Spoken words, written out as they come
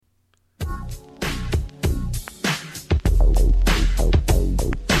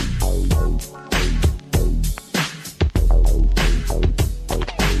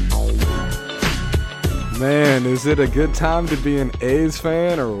Is it a good time to be an A's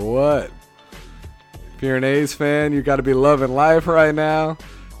fan or what? If you're an A's fan, you got to be loving life right now.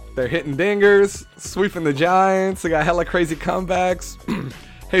 They're hitting dingers, sweeping the Giants. They got hella crazy comebacks.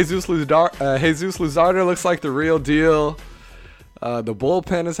 Jesus Luzardo looks like the real deal. The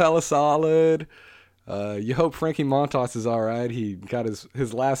bullpen is hella solid. You hope Frankie Montas is all right. He got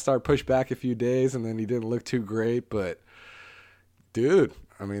his last start pushed back a few days, and then he didn't look too great. But, dude,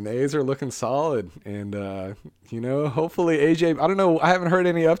 I mean, the A's are looking solid. And, hopefully AJ – I don't know. I haven't heard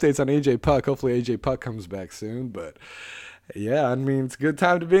any updates on AJ Puck. Hopefully AJ Puck comes back soon. But, yeah, I mean, it's a good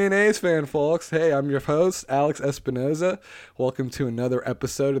time to be an A's fan, folks. Hey, I'm your host, Alex Espinoza. Welcome to another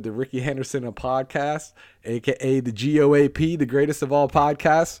episode of the Ricky Henderson Podcast, a.k.a. the GOAP, the greatest of all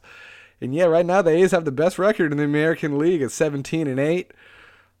podcasts. And, yeah, right now the A's have the best record in the American League at 17-8.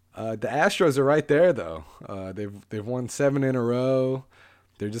 The Astros are right there, though. They've won 7 in a row.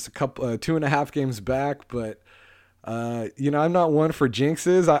 They're just a couple 2.5 games back, but I'm not one for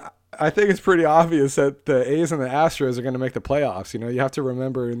jinxes. I think it's pretty obvious that the A's and the Astros are going to make the playoffs. You have to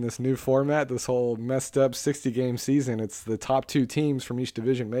remember in this new format, this whole messed up 60-game season, it's the top 2 teams from each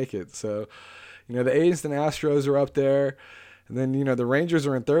division make it. So, the A's and Astros are up there. And then, the Rangers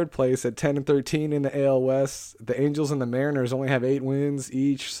are in third place at 10-13 in the AL West. The Angels and the Mariners only have 8 wins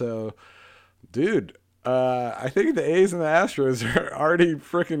each. So, dude, I think the A's and the Astros are already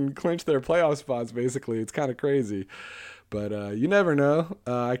freaking clinched their playoff spots, basically. It's kind of crazy. But you never know.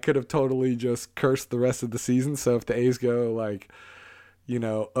 I could have totally just cursed the rest of the season. So if the A's go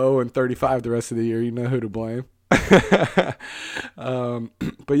 0-35 the rest of the year, you know who to blame. But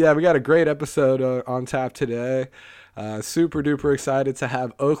yeah, we got a great episode on tap today. Super duper excited to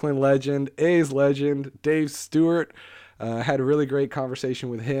have Oakland legend, A's legend, Dave Stewart. Had a really great conversation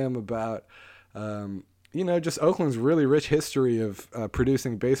with him about, just Oakland's really rich history of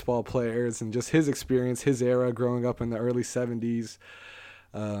producing baseball players and just his experience, his era growing up in the early 70s.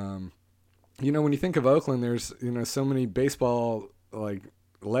 When you think of Oakland, there's, so many baseball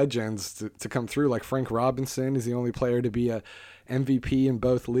legends to come through. Like Frank Robinson is the only player to be a MVP in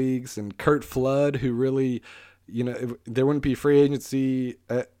both leagues, and Curt Flood, who really, there wouldn't be free agency,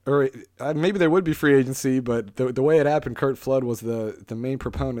 or maybe there would be free agency, but the way it happened, Curt Flood was the main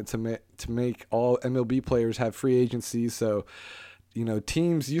proponent to make all MLB players have free agency. So,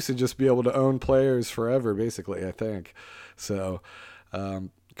 teams used to just be able to own players forever, basically, I think. So,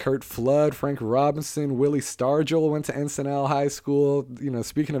 Curt Flood, Frank Robinson, Willie Stargell went to Ensenada High School.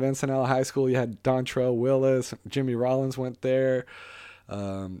 Speaking of Ensenada High School, you had Dontrell Willis, Jimmy Rollins went there.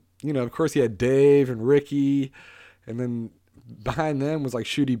 Of course, you had Dave and Ricky, and then behind them was like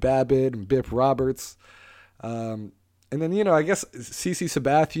Shooty Babbitt and Bip Roberts. And then, I guess CeCe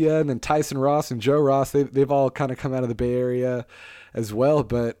Sabathia and then Tyson Ross and Joe Ross, they've all kind of come out of the Bay Area as well.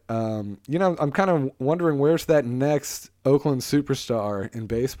 But, I'm kind of wondering where's that next Oakland superstar in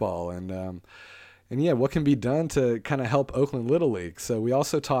baseball, and what can be done to kind of help Oakland Little League. So we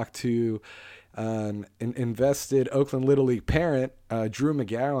also talked to an invested Oakland Little League parent, Drew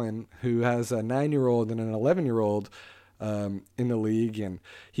McGowan, who has a 9-year-old and an 11-year-old in the league, and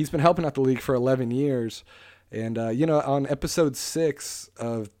he's been helping out the league for 11 years. And, on episode 6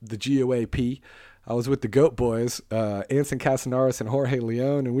 of the GOAP, I was with the GOAT boys, Anson Casanaris and Jorge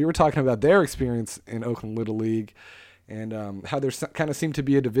Leon, and we were talking about their experience in Oakland Little League and how there kind of seemed to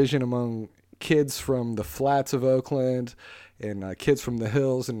be a division among kids from the flats of Oakland and kids from the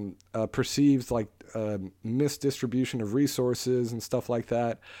hills, and perceived misdistribution of resources and stuff like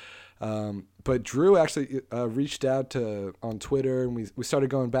that. But Drew actually reached out on Twitter, and we started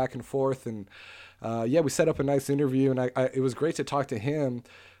going back and forth, and we set up a nice interview, and it was great to talk to him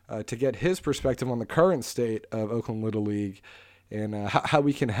to get his perspective on the current state of Oakland Little League and how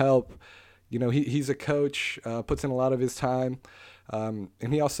we can help. He's a coach, puts in a lot of his time. And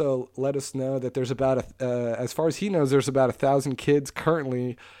he also let us know that there's about, as far as he knows, there's about 1,000 kids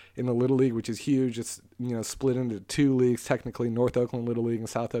currently in the Little League, which is huge. It's, split into 2 leagues, technically, North Oakland Little League and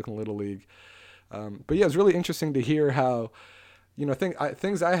South Oakland Little League. But yeah, it's really interesting to hear how,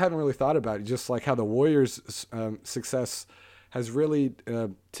 things I haven't really thought about, just like how the Warriors' success has really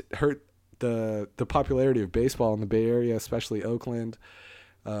hurt the popularity of baseball in the Bay Area, especially Oakland.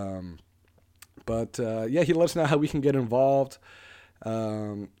 But he let us know how we can get involved.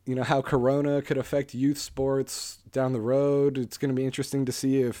 How Corona could affect youth sports down the road. It's going to be interesting to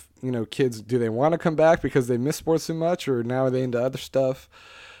see if, kids, do they want to come back because they miss sports too much, or now are they into other stuff?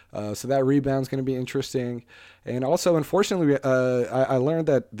 So that rebound's going to be interesting. And also, unfortunately, I learned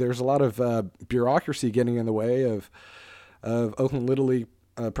that there's a lot of bureaucracy getting in the way of Oakland Little League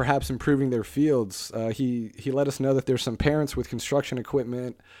perhaps improving their fields. He let us know that there's some parents with construction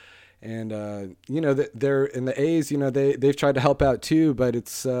equipment And they're in the A's. They've tried to help out too, but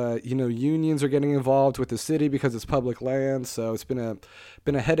it's unions are getting involved with the city because it's public land. So it's been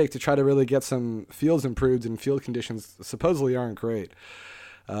a headache to try to really get some fields improved, and field conditions supposedly aren't great.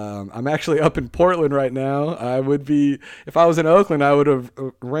 I'm actually up in Portland right now. If I was in Oakland, I would have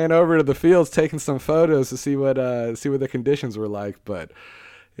ran over to the fields, taken some photos to see what the conditions were like. But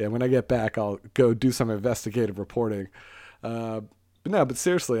yeah, when I get back, I'll go do some investigative reporting. But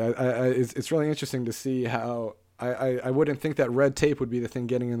seriously, it's really interesting to see how I wouldn't think that red tape would be the thing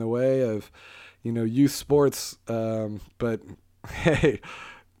getting in the way of, youth sports. But hey,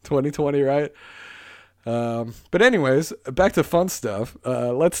 2020, right? But anyways, back to fun stuff.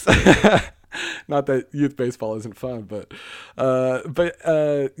 Let's not that youth baseball isn't fun, but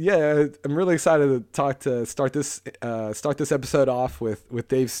yeah, I'm really excited to start this episode off with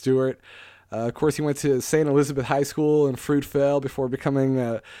Dave Stewart. Of course, he went to St. Elizabeth High School in Fruitvale before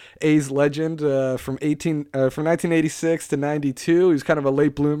becoming A's legend from 1986 to 92. He was kind of a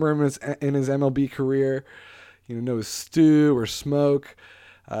late bloomer in his MLB career. No Stew or Smoke.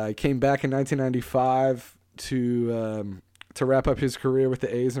 He came back in 1995 to wrap up his career with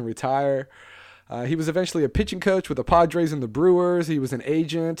the A's and retire. He was eventually a pitching coach with the Padres and the Brewers. He was an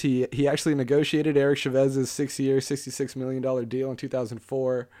agent. He actually negotiated Eric Chavez's 6-year, $66 million deal in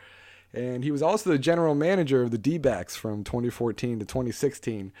 2004. And he was also the general manager of the D-backs from 2014 to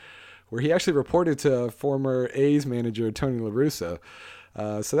 2016, where he actually reported to former A's manager Tony La Russa.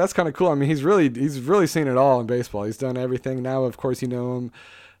 So that's kind of cool. I mean, he's really seen it all in baseball. He's done everything. Now, of course, you know him.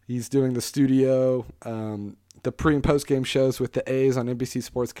 He's doing the studio, the pre and post game shows with the A's on NBC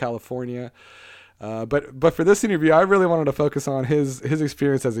Sports California. But for this interview, I really wanted to focus on his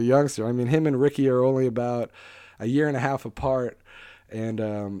experience as a youngster. I mean, him and Ricky are only about a year and a half apart,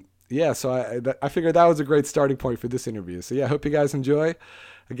 and so I figured that was a great starting point for this interview. So yeah, I hope you guys enjoy.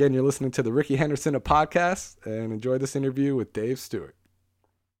 Again, you're listening to the Ricky Henderson podcast, and enjoy this interview with Dave Stewart.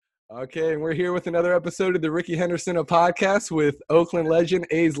 Okay, and we're here with another episode of the Ricky Henderson podcast with Oakland legend,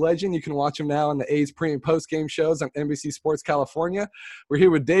 A's legend. You can watch him now on the A's pre- and post-game shows on NBC Sports California. We're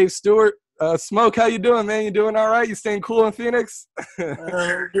here with Dave Stewart. Smoke, how you doing, man? You doing all right? You staying cool in Phoenix?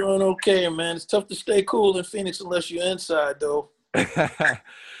 I'm doing okay, man. It's tough to stay cool in Phoenix unless you're inside, though.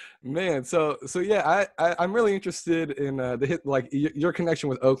 Man, so yeah, I'm really interested in your connection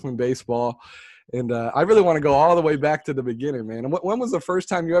with Oakland baseball. And I really want to go all the way back to the beginning, man. And when was the first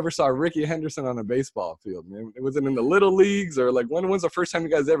time you ever saw Ricky Henderson on a baseball field, man? Was it in the little leagues, or when was the first time you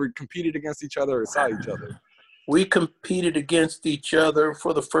guys ever competed against each other or saw each other? We competed against each other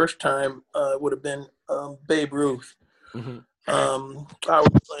for the first time. It would have been Babe Ruth. Mm-hmm. I was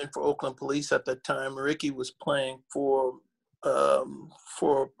playing for Oakland Police at that time. Ricky was playing for a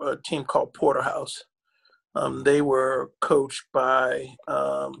team called Porterhouse. They were coached by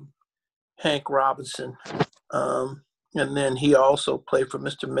Hank Robinson, and then he also played for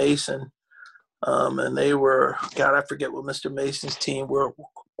Mr. Mason, and they were, God, I forget what Mr. Mason's team were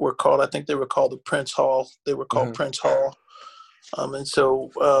called. I think they were called the Prince Hall. They were called Prince Hall, and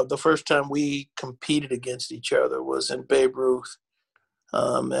so the first time we competed against each other was in Babe Ruth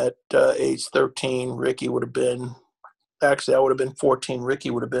at age 13. Ricky would have been, actually I would have been 14.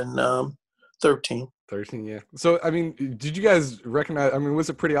 Ricky would have been 13. 13, yeah. So, I mean, did you guys recognize? I mean, was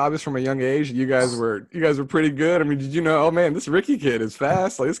it pretty obvious from a young age you guys were pretty good? I mean, did you know? Oh man, this Ricky kid is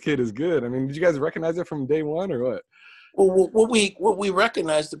fast. Like, this kid is good. I mean, did you guys recognize it from day one or what? Well, what we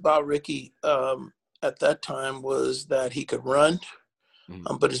recognized about Ricky at that time was that he could run,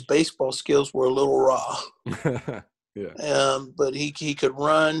 but his baseball skills were a little raw. Yeah. But he could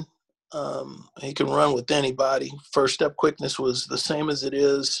run. He could run with anybody. First step quickness was the same as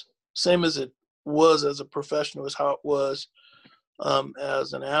it was as a professional, as how it was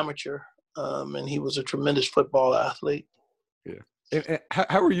as an amateur, and he was a tremendous football athlete. Yeah. And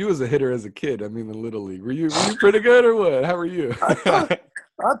how were you as a hitter as a kid? I mean, in Little League, were you pretty good or what? How were you?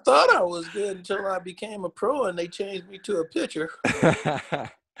 I thought I was good until I became a pro and they changed me to a pitcher.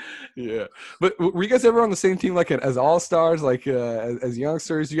 Yeah, but were you guys ever on the same team as all-stars, as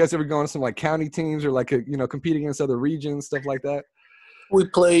youngsters? You guys ever go on some county teams or compete against other regions, stuff like that? We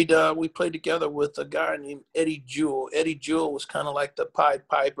played together with a guy named Eddie Jewell. Eddie Jewell was kind of like the Pied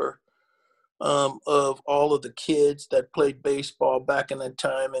Piper of all of the kids that played baseball back in that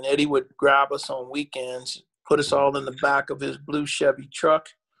time. And Eddie would grab us on weekends, put us all in the back of his blue Chevy truck,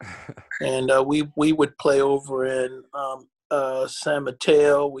 and we would play over in San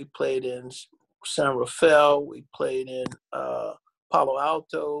Mateo. We played in San Rafael. We played in Palo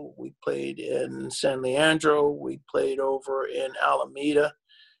Alto. We played in San Leandro. We played over in Alameda.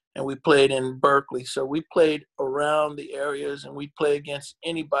 and we played in Berkeley. So we played around the areas, and we played against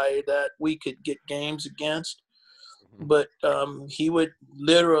anybody that we could get games against. But he would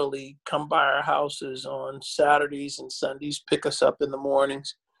literally come by our houses on Saturdays and Sundays, pick us up in the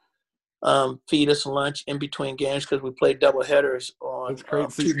mornings, feed us lunch in between games because we played double headers on That's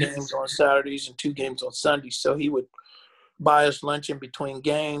great. So 2 games on Saturdays and 2 games on Sundays. So he would buy us lunch in between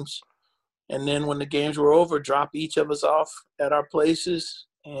games. And then when the games were over, drop each of us off at our places.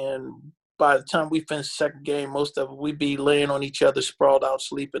 And by the time we finished the second game, most of it, we'd be laying on each other, sprawled out,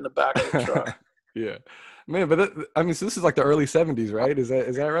 sleep in the back of the truck. Yeah, man. But I mean, so this is like the early '70s, right? Is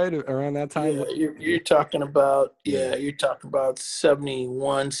that right? Around that time? Yeah, you're talking about, Yeah. you're talking about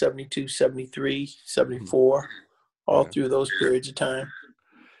 71, 72, 73, Mhm. 74, all Yeah. through those periods of time.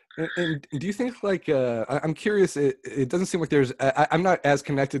 And do you think like I'm curious? It doesn't seem like there's. I'm not as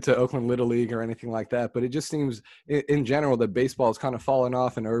connected to Oakland Little League or anything like that, but it just seems in general that baseball has kind of fallen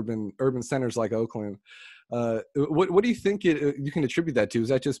off in urban centers like Oakland. What do you think you can attribute that to? Is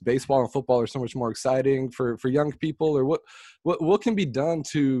that just baseball and football are so much more exciting for young people, or what can be done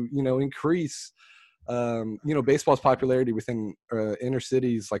to increase baseball's popularity within inner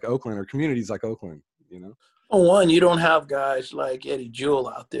cities like Oakland or communities like Oakland? You know. Well, one, you don't have guys like Eddie Jewell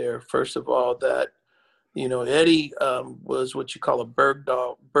out there, first of all, that, Eddie was what you call a bird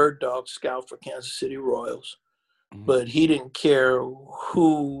dog scout for Kansas City Royals. Mhm. But he didn't care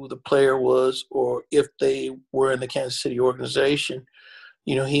who the player was or if they were in the Kansas City organization.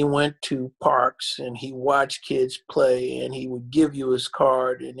 He went to parks and he watched kids play, and he would give you his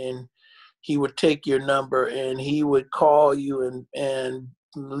card, and then he would take your number and he would call you and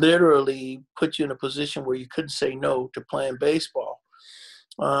literally put you in a position where you couldn't say no to playing baseball.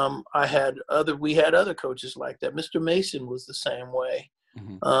 We had other coaches like that. Mr. Mason was the same way.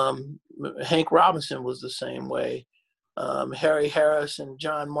 Mhm. Um, Hank Robinson was the same way. Harry Harris and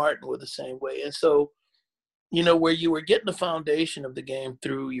John Martin were the same way. And so, where you were getting the foundation of the game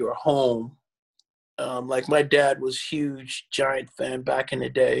through your home, like my dad was huge Giant fan back in the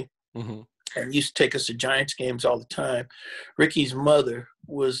day Mhm. and used to take us to Giants games all the time. Ricky's mother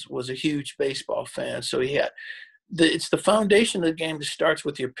was a huge baseball fan. So it's the foundation of the game that starts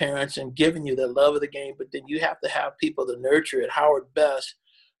with your parents and giving you the love of the game, but then you have to have people to nurture it. Howard Best,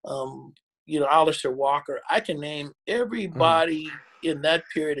 um, Alistair Walker. I can name Mhm. everybody in that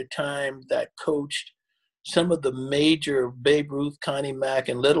period of time that coached some of the major Babe Ruth, Connie Mack,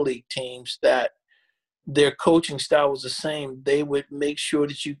 and Little League teams that their coaching style was the same. They would make sure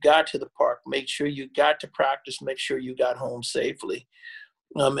that you got to the park, make sure you got to practice, make sure you got home safely.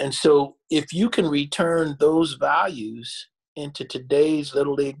 And so if you can return those values into today's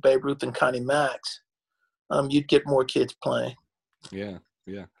Little League Babe Ruth and Connie Max, you'd get more kids playing. Yeah.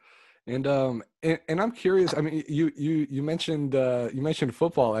 Yeah. And I'm curious. I mean, you mentioned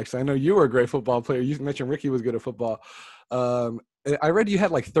football. Actually, I know you were a great football player. You mentioned Ricky was good at football. Um, I read you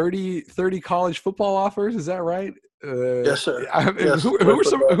had like 30 college football offers. Is that right? Yes, sir. Yes, Who played were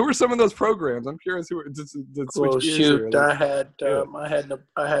football. some of those programs? I'm curious. Who to switch Well, gears here? shoot, Like, yeah.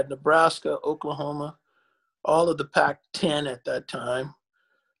 I had Nebraska, Oklahoma, all of the Pac-10 at that time.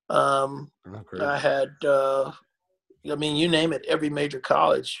 Oh, crazy. I had, you name it, every major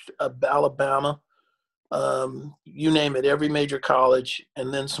college, Alabama, you name it, every major college,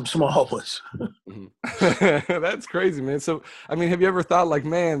 and then some small ones. Mhm. That's crazy, man. So, I mean, have you ever thought like,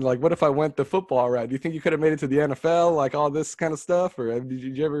 man, like, what if I went the football route? Do you think you could have made it to the NFL, like all this kind of stuff, or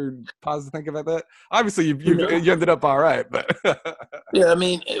did you ever pause to think about that? Obviously, You know, you ended up all right, but yeah,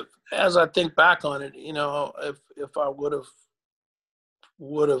 as I think back on it, if I would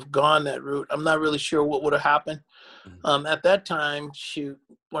have gone that route, I'm not really sure what would have happened. At that time, shoot,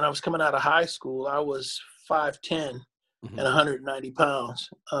 when I was coming out of high school, I was 5'10" Mhm. and 190 pounds.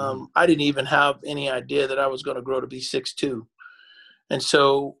 Mhm. I didn't even have any idea that I was going to grow to be 6'2". And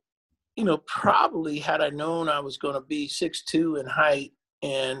so, probably had I known I was going to be 6'2" in height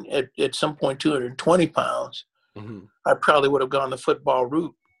and at some point 220 pounds, Mhm. I probably would have gone the football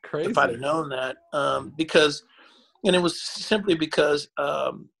route if I'd have Crazy. known that. Mhm. And it was simply because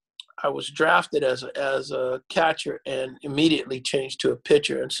I was drafted as a catcher and immediately changed to a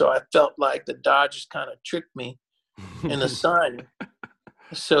pitcher. And so I felt like the Dodgers kind of tricked me in the signing.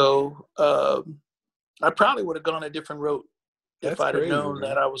 So I probably would have gone a different route if That's I'd have crazy, known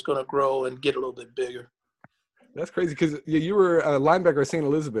that man. I was going to grow and get a little bit bigger. That's crazy because you were a linebacker at St.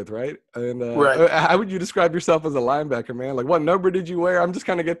 Elizabeth, right? And Right. how would you describe yourself as a linebacker, man? Like, what number did you wear? I'm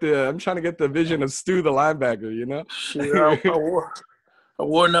trying to get the vision of Stu the linebacker, you know? Shoot, I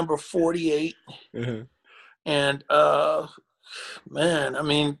wore number 48, Uh-huh. and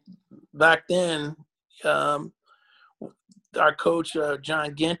man, back then, um, our coach,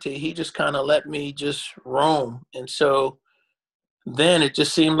 John Ginty, he just kind of let me just roam. And so then it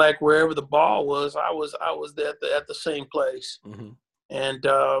just seemed like wherever the ball was, I was there at the same place. Mm-hmm. And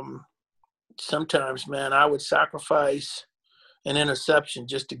sometimes, man, I would sacrifice an interception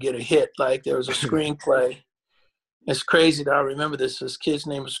just to get a hit. Like there was a screenplay. It's crazy that I remember this. This kid's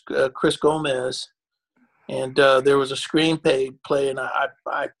name was Chris Gomez. And there was a screenplay play, and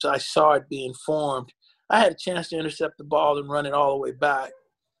I saw it being formed. I had a chance to intercept the ball and run it all the way back,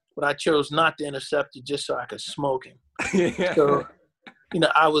 but I chose not to intercept it just so I could smoke him. Yeah. So,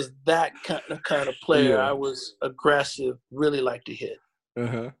 I was that kind of player. Yeah. I was aggressive, really liked to hit.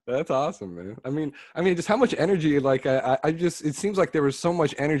 That's awesome, man. I mean, just how much energy, like, I just, it seems like there was so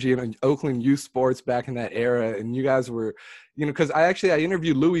much energy in Oakland youth sports back in that era. And you guys were, because I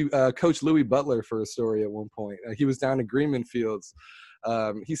interviewed Coach Louis Butler for a story at one point. He was down in Greenman Fields.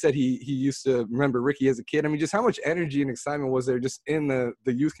 He said he used to remember Ricky as a kid. I mean, just how much energy and excitement was there just in the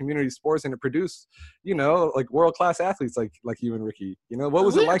youth community sports, and it produced, like world-class athletes like you and Ricky. What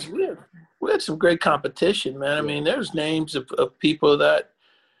was it like? We had some great competition, man. I mean, there's names of people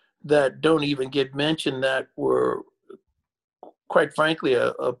that don't even get mentioned that were, quite frankly,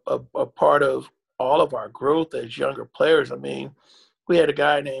 a part of all of our growth as younger players. I mean, we had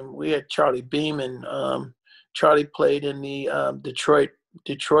Charlie Beeman. Charlie played in the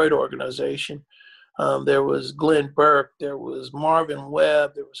Detroit organization. There was Glenn Burke. There was Marvin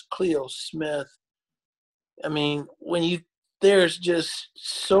Webb. There was Cleo Smith. I mean, there's just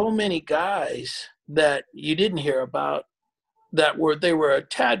so many guys that you didn't hear about they were a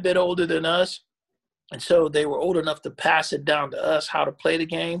tad bit older than us. And so they were old enough to pass it down to us how to play the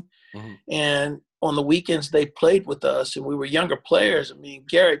game. Mm-hmm. And on the weekends, they played with us, and we were younger players. I mean,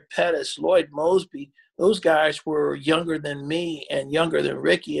 Gary Pettis, Lloyd Mosby, those guys were younger than me and younger than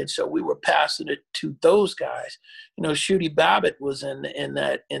Ricky. And so we were passing it to those guys. Shooty Babbitt was in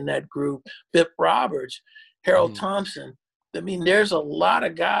that group, Bip Roberts, Harold Thompson. I mean, there's a lot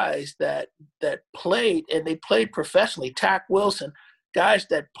of guys that played, and they played professionally. Tack Wilson, guys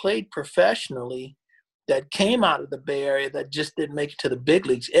that played professionally that came out of the Bay Area that just didn't make it to the big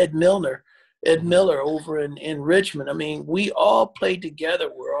leagues. Ed Miller over in Richmond. I mean, we all played together.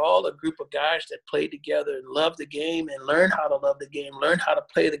 We're all a group of guys that played together and loved the game and learned how to love the game, learned how to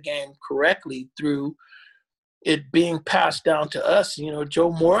play the game correctly through it being passed down to us.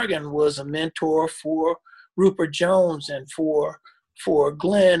 Joe Morgan was a mentor for Rupert Jones and for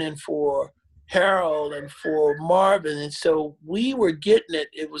Glenn and for Harold and for Marvin. And so we were getting it.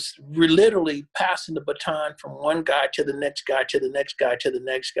 It was literally passing the baton from one guy to the next guy, to the next guy, to the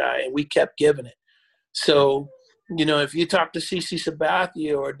next guy. And we kept giving it. So, if you talk to CeCe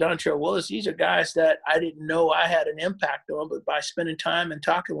Sabathia or Dontrell Willis, these are guys that I didn't know I had an impact on, but by spending time and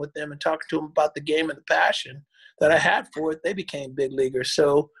talking with them and talking to them about the game and the passion that I had for it, they became big leaguers.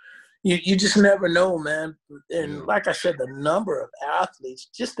 So you just never know, man. And like I said, the number of athletes,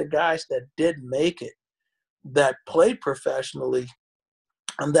 just the guys that did make it, that played professionally,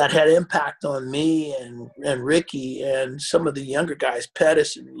 and that had impact on me and Ricky and some of the younger guys,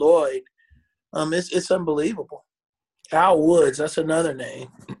 Pettis and Lloyd. It's unbelievable. Al Woods, that's another name.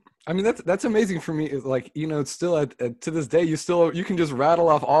 I mean, that's amazing for me. It's like, it's still to this day, you can just rattle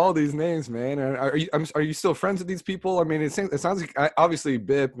off all these names, man. Are you still friends with these people? I mean, it sounds like obviously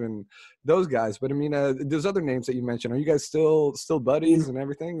Bip and those guys, but I mean, there's other names that you mentioned. Are you guys still buddies and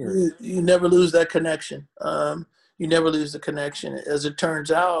everything? Or? You never lose that connection. You never lose the connection. As it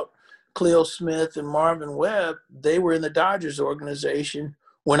turns out, Cleo Smith and Marvin Webb, they were in the Dodgers organization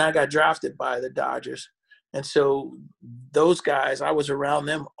when I got drafted by the Dodgers. And so those guys, I was around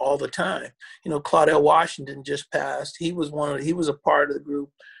them all the time. Claudell Washington just passed. He was a part of the group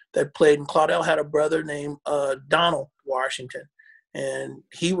that played. And Claudell had a brother named Donald Washington, and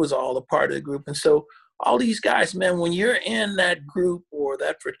he was all a part of the group. And so all these guys, man, when you're in that group or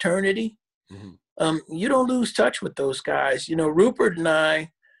that fraternity, you don't lose touch with those guys. Rupert and I,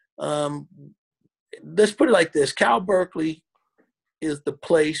 let's put it like this. Cal Berkeley is the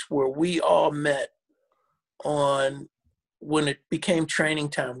place where we all met on when it became training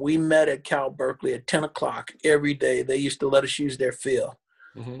time. We met at Cal Berkeley at 10 o'clock every day. They used to let us use their field.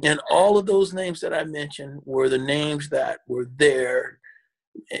 And all of those names that I mentioned were the names that were there.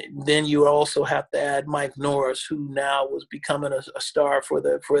 And then you also have to add Mike Norris, who now was becoming a star for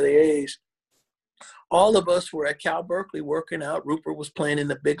the A's. All of us were at Cal Berkeley working out. Rupert was playing in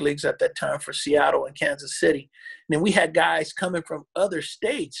the big leagues at that time for Seattle and Kansas City. And then we had guys coming from other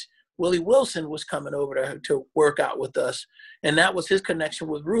states. Willie Wilson was coming over to work out with us, and that was his connection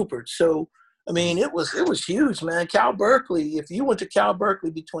with Rupert. So I mean, it was huge, man. Cal Berkeley, if you went to Cal Berkeley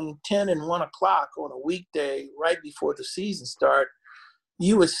between 10 and 1 o'clock on a weekday right before the season start,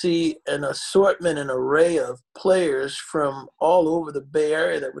 you would see an assortment and array of players from all over the Bay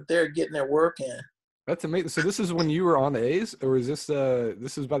Area that were there getting their work in. That's amazing. So this is when you were on the A's, or is this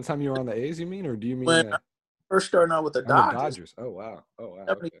is by the time you were on the A's, you mean, or do you mean When I first started out with the on the Dodgers. Dodgers? Oh wow.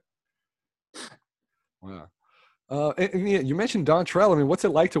 Definitely. Okay. Wow. And yeah, you mentioned Dontrell. I mean, what's it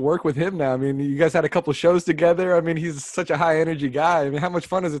like to work with him now? I mean, you guys had a couple of shows together. I mean, he's such a high energy guy. I mean, how much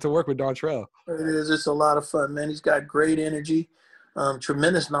fun is it to work with Dontrell? It is. It's a lot of fun, man. He's got great energy,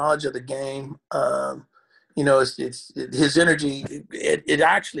 tremendous knowledge of the game. His energy. It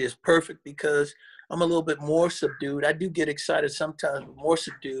actually is perfect because I'm a little bit more subdued. I do get excited sometimes, but more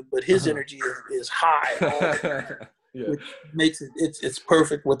subdued. But his energy is high, Yeah. which makes it's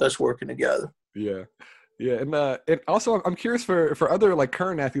perfect with us working together. Yeah. Yeah, and also I'm curious for other like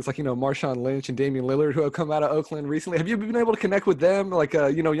current athletes like Marshawn Lynch and Damian Lillard who have come out of Oakland recently. Have you been able to connect with them, like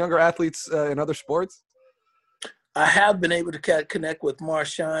younger athletes in other sports? I have been able to connect with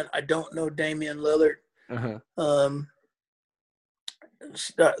Marshawn. I don't know Damian Lillard.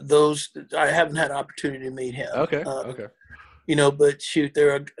 Those I haven't had an opportunity to meet him. Okay. But shoot,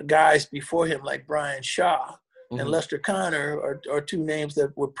 there are guys before him like Brian Shaw and Lester Connor are two names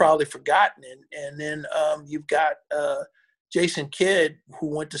that were probably forgotten. And then you've got Jason Kidd, who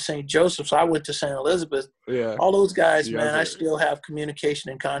went to St. Joseph's. I went to St. Elizabeth. Yeah. All those guys, man, I still have communication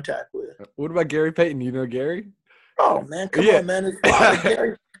and contact with. What about Gary Payton? You know Gary? Oh, man, come on, man. His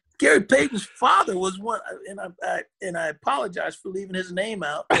father, Gary Payton's father was one, and I apologize for leaving his name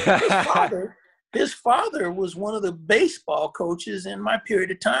out. His father was one of the baseball coaches in my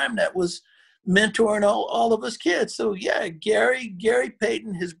period of time that was mentoring all of us kids. So yeah, Gary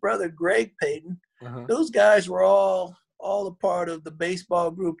Payton, his brother Greg Payton, those guys were all a part of the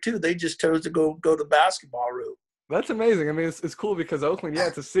baseball group too. They just chose to go the basketball route. That's amazing. I mean, it's cool because Oakland, yeah,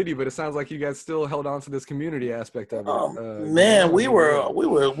 it's a city, but it sounds like you guys still held on to this community aspect of it. Man, we were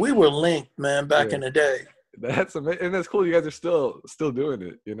linked, man, back in the day. That's amazing, and that's cool. You guys are still doing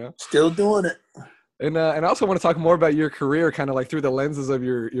it, Still doing it. And I also want to talk more about your career, kind of like through the lenses of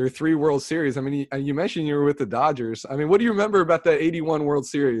your 3 World Series. I mean, you mentioned you were with the Dodgers. I mean, what do you remember about that '81 World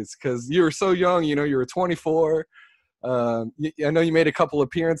Series? Because you were so young. You were 24. I know you made a couple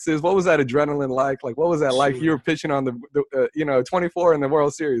appearances. What was that adrenaline like? Like, what was that like? You were pitching on the 24 in the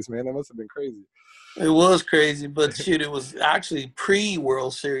World Series, man. That must have been crazy. It was crazy, but shoot, it was actually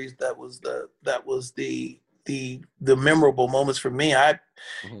pre-World Series that was the memorable moments for me.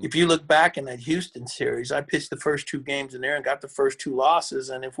 If you look back in that Houston series, I pitched the first 2 games in there and got the first 2 losses.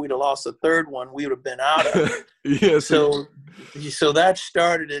 And if we'd have lost the third one, we would have been out of it. Yeah. So that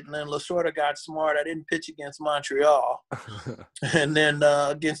started it. And then Lasorda got smart. I didn't pitch against Montreal. And then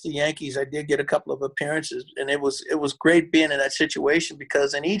against the Yankees, I did get a couple of appearances. And it was great being in that situation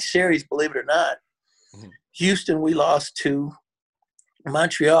because in each series, believe it or not, Houston, we lost 2.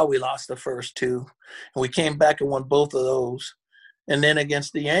 Montreal, we lost the first 2, and we came back and won both of those. And then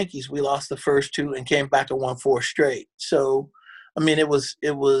against the Yankees, we lost the first 2 and came back and won 4 straight. So, I mean, that was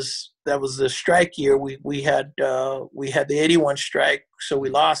the strike year. We had the 81 strike, so we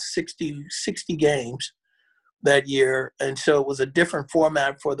lost 60 games that year, and so it was a different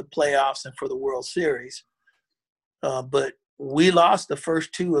format for the playoffs and for the World Series. But we lost the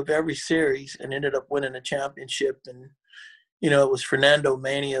first 2 of every series and ended up winning the championship. And it was Fernando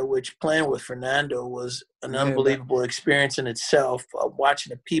Mania, which playing with Fernando was an unbelievable experience in itself.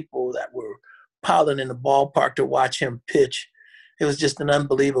 Watching the people that were piling in the ballpark to watch him pitch. It was just an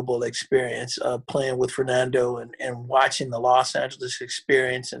unbelievable experience playing with Fernando and watching the Los Angeles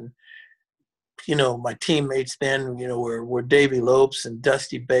experience. And, my teammates then, were Davey Lopes and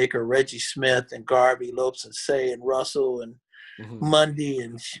Dusty Baker, Reggie Smith and Garvey, Lopes and Say and Russell and Mundy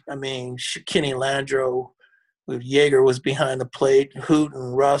and, Kenny Landreau. Yeager was behind the plate,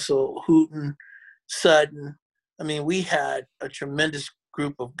 Hooten, Russell, Sutton. I mean, we had a tremendous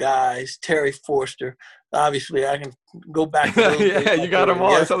group of guys. Terry Forster. Obviously, I can go back to those yeah, you got them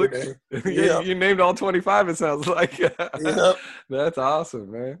all. You named all 25, it sounds like. Yep. That's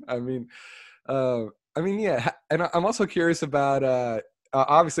awesome, man. I mean, yeah. And I'm also curious about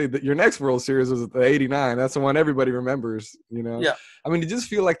obviously your next World Series was the '89. That's the one everybody remembers. Yeah. I mean, did you just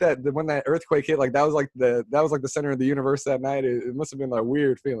feel like that when that earthquake hit? Like that was like the center of the universe that night. It must have been like a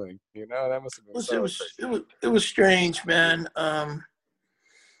weird feeling. That must have been. It was strange, man.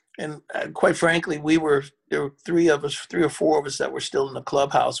 And quite frankly, there were 3 or 4 of us that were still in the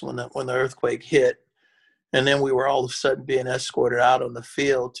clubhouse when the earthquake hit, and then we were all of a sudden being escorted out on the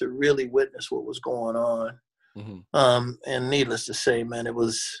field to really witness what was going on. Mm-hmm. And needless to say, man, it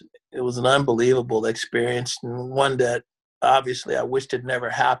was an unbelievable experience, and one that obviously I wished it never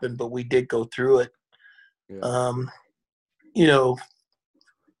happened, but we did go through it. Yeah. Um, you know,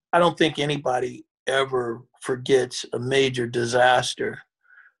 I don't think anybody ever forgets a major disaster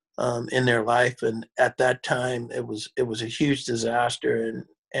in their life, and at that time, it was a huge disaster.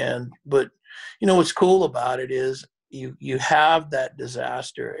 But what's cool about it is you have that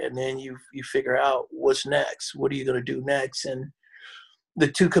disaster, and then you figure out what's next. What are you going to do next? And the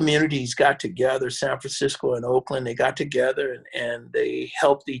two communities got together, San Francisco and Oakland. They got together and they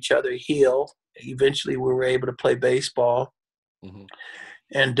helped each other heal. Eventually, we were able to play baseball, Mm-hmm.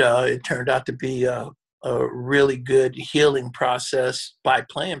 and it turned out to be a really good healing process by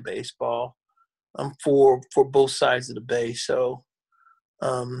playing baseball for both sides of the bay. So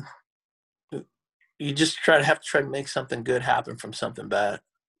um, you just have to try to make something good happen from something bad.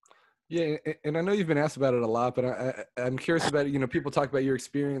 Yeah, and I know you've been asked about it a lot, but I'm curious about it. People talk about your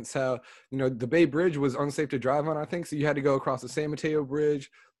experience, how, the Bay Bridge was unsafe to drive on, I think, so you had to go across the San Mateo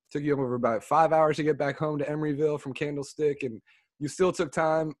Bridge. It took you over about 5 hours to get back home to Emeryville from Candlestick, and you still took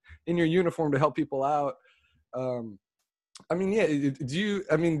time in your uniform to help people out. I mean, yeah, do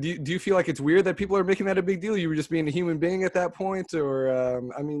you feel like it's weird that people are making that a big deal? You were just being a human being at that point, or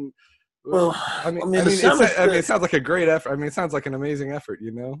Well, it sounds like a great effort. I mean, it sounds like an amazing effort.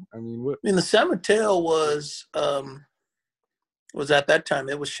 What? The San Mateo was at that time,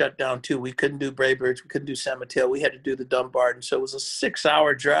 it was shut down too. We couldn't do Braybridge, we couldn't do San Mateo. We had to do the Dumbarton, so it was a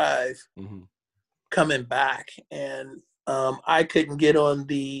 6-hour drive Mm-hmm. coming back, and I couldn't get on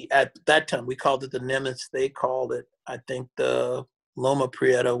at that time we called it the Nimitz. They called it, I think, the Loma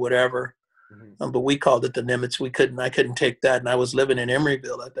Prieta, whatever. Mm-hmm. But we called it the Nimitz. I couldn't take that, and I was living in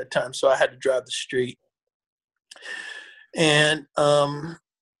Emeryville at that time, so I had to drive the street. And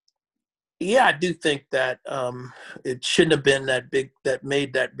yeah, I do think that it shouldn't have been that big, that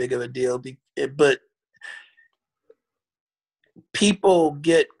made that big of a deal. But people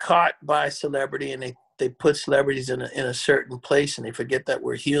get caught by celebrity, and they put celebrities in a certain place, and they forget that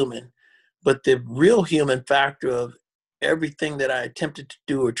we're human. But the real human factor of everything that I attempted to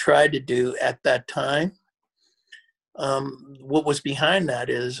do or tried to do at that time, what was behind that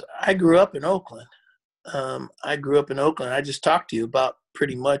is I grew up in Oakland. I just talked to you about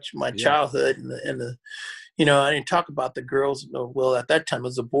pretty much my Yeah. childhood and I didn't talk about the girls. Well, at that time it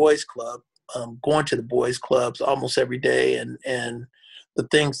was a boys club. Going to the boys clubs almost every day, and the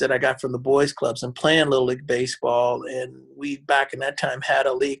things that I got from the boys clubs and playing Little League baseball. And we back in that time had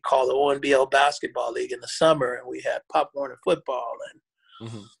a league called the ONBL Basketball League in the summer, and we had Pop Warner football. And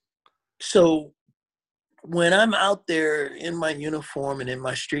Mm-hmm. so when I'm out there in my uniform and in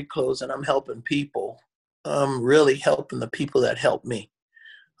my street clothes and I'm helping people, I'm really helping the people that helped me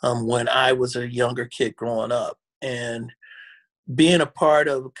when I was a younger kid growing up. And being a part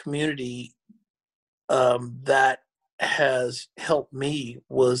of a community that has helped me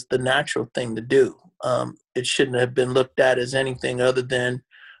was the natural thing to do. It shouldn't have been looked at as anything other than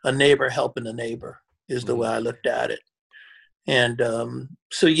a neighbor helping a neighbor is the Mm-hmm. way I looked at it. And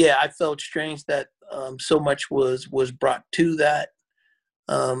so, yeah, I felt strange that so much was brought to that.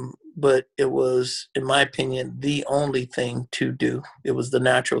 But it was, in my opinion, the only thing to do. It was the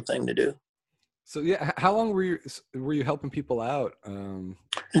natural thing to do. So yeah, how long were you helping people out?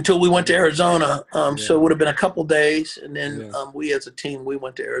 Until we went to Arizona. So Yeah. it would have been a couple days, and then Yeah. we as a team we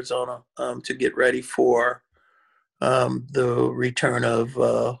went to Arizona to get ready for the return of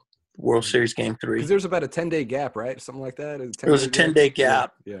World Series Game Because 3. there's about a 10-day gap, right? Something like that. Is it 10 There was a days there? 10-day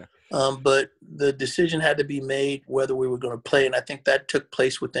gap, Yeah. but the decision had to be made whether we were going to play, and I think that took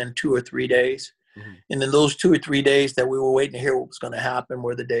place within 2 or 3 days. Mm-hmm. And in those 2 or 3 days that we were waiting to hear what was going to happen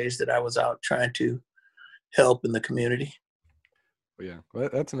were the days that I was out trying to help in the community. Yeah, well,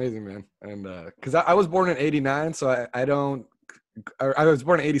 that's amazing, man. And because I was born in '89, so I don't. I was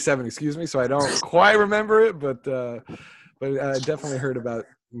born in '87, excuse me, so I don't quite remember it, but I definitely heard about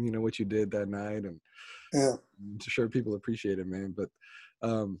what you did that night, and Yeah. I'm sure people appreciate it, man. But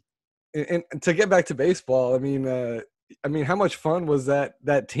and to get back to baseball, I mean, how much fun was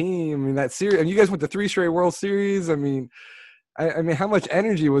that team? I mean, that series, and you guys went to 3 straight World Series. I mean, how much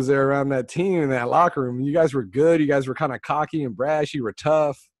energy was there around that team in that locker room? You guys were good. You guys were kind of cocky and brash. You were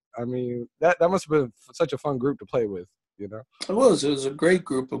tough. I mean, that must have been such a fun group to play with, It was a great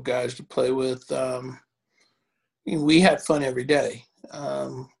group of guys to play with. We had fun every day.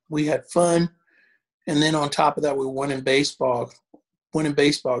 We had fun, and then on top of that, we won in winning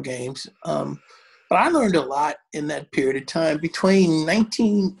baseball games. But I learned a lot in that period of time between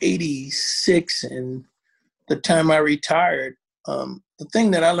 1986 and the time I retired. The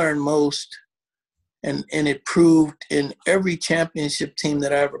thing that I learned most And it proved in every championship team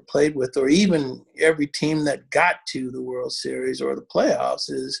that I ever played with, or even every team that got to the World Series or the playoffs,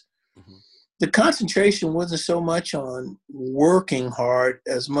 is the concentration wasn't so much on working hard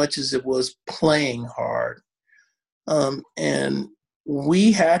as much as it was playing hard. And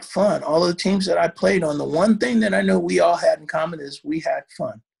we had fun. All of the teams that I played on, the one thing that I know we all had in common is we had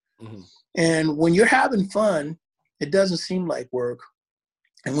fun. And when you're having fun, it doesn't seem like work.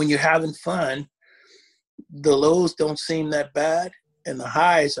 And when you're having fun, the lows don't seem that bad, and the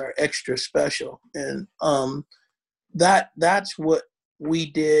highs are extra special. And that's what we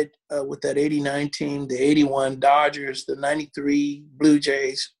did with that 89 team, the 81 Dodgers, the 93 Blue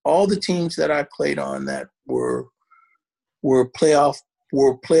Jays, all the teams that I played on that were playoff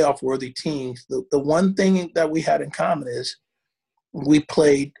worthy teams. The one thing that we had in common is we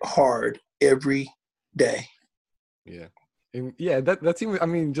played hard every day. Yeah. And yeah, that seemed, I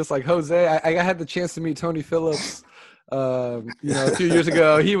mean, just like Jose, I had the chance to meet Tony Phillips, a few years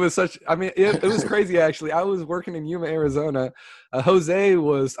ago. He was it was crazy, actually. I was working in Yuma, Arizona. Jose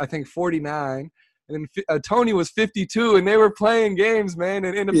was, I think, 49. And then Tony was 52, and they were playing games, man,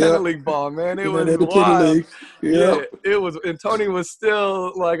 in independent league ball, man. It was wild. League. Yeah, it was, and Tony was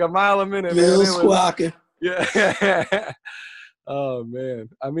still like a mile a minute, man. It squawking. Yeah. Oh man,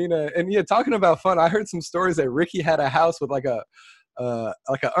 I mean, and yeah, talking about fun, I heard some stories that Ricky had a house with like a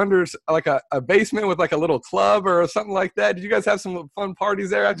basement with like a little club or something like that. Did you guys have some fun parties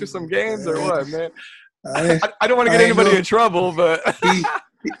there after some games or what, man? I don't want to get anybody in trouble, but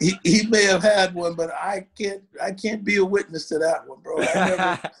he may have had one, but I can't be a witness to that one, bro.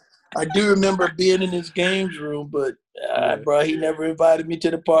 I do remember being in his games room, but bro, he never invited me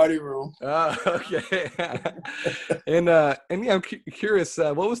to the party room. Oh, okay. and yeah, I'm curious.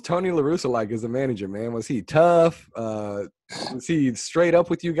 What was Tony La Russa like as a manager, man? Was he tough? Was he straight up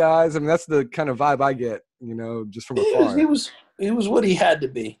with you guys? I mean, that's the kind of vibe I get, just from afar. He was what he had to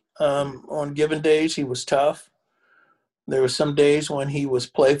be. On given days, he was tough. There were some days when he was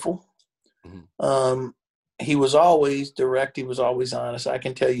playful. He was always direct. He was always honest. I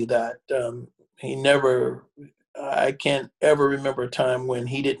can tell you that. I can't ever remember a time when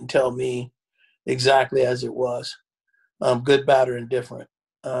he didn't tell me exactly as it was, good, bad, or indifferent.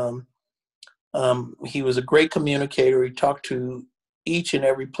 He was a great communicator. He talked to each and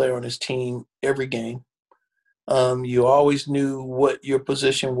every player on his team every game. You always knew what your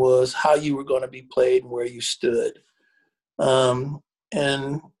position was, how you were going to be played, and where you stood.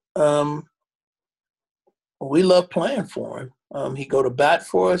 We love playing for him. He'd go to bat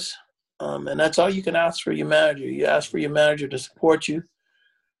for us, and that's all you can ask for your manager. You ask for your manager to support you,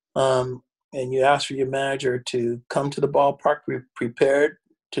 and you ask for your manager to come to the ballpark prepared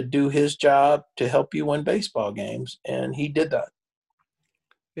to do his job to help you win baseball games, and he did that.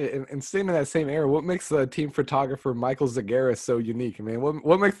 Yeah, and staying in that same era, what makes the team photographer Michael Zagaris so unique, man?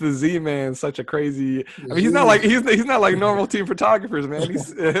 What makes the Z-Man such a crazy? I mean, he's not like normal team photographers, man.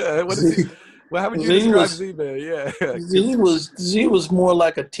 He's what is he? Well, how would you describe Z-Man? Yeah, Z was more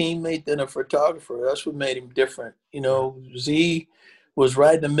like a teammate than a photographer. That's what made him different. Z was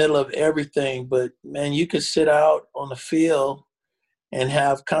right in the middle of everything. But man, you could sit out on the field and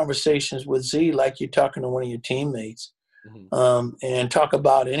have conversations with Z like you're talking to one of your teammates. And talk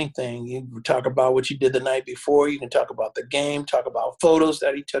about anything. You talk about what you did the night before. You can talk about the game, talk about photos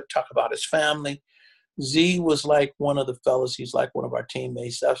that he took, talk about his family. Z was like one of the fellas. He's like one of our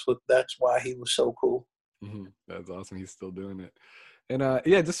teammates. That's why he was so cool. That's awesome. He's still doing it. And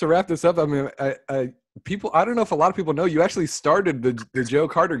yeah, just to wrap this up, I mean, I don't know if a lot of people know you actually started the Joe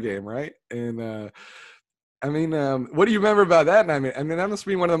Carter game, right? And I mean, what do you remember about that? And I mean, that must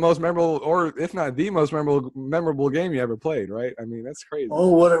be one of the most memorable, or if not the most memorable game you ever played, right? I mean, that's crazy. Oh,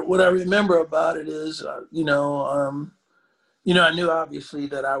 what I remember about it is, I knew obviously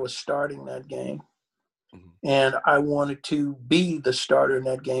that I was starting that game, and I wanted to be the starter in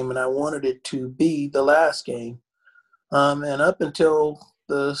that game, and I wanted it to be the last game. And up until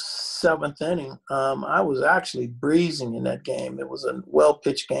the seventh inning, I was actually breezing in that game. It was a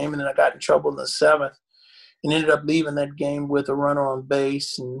well-pitched game, and then I got in trouble in the seventh and ended up leaving that game with a runner on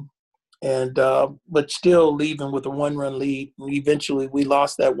base, but still leaving with a one-run lead. And eventually we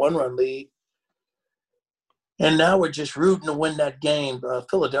lost that one-run lead. And now we're just rooting to win that game.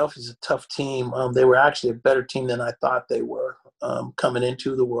 Philadelphia's a tough team. They were actually a better team than I thought they were coming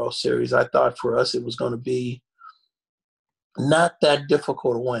into the World Series. I thought for us it was going to be not that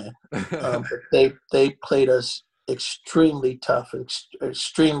difficult to win. But they played us extremely tough,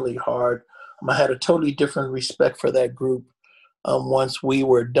 extremely hard. I had a totally different respect for that group once we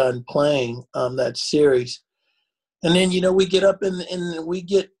were done playing that series. And then we get up and we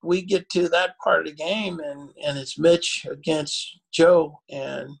get to that part of the game, and it's Mitch against Joe,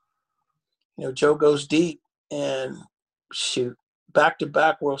 and Joe goes deep, and shoot, back to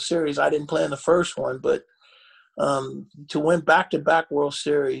back World Series. I didn't play in the first one, but to win back to back World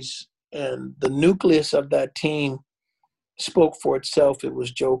Series, and the nucleus of that team spoke for itself. It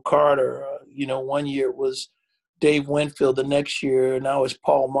was Joe Carter. 1 year it was Dave Winfield. The next year, now it's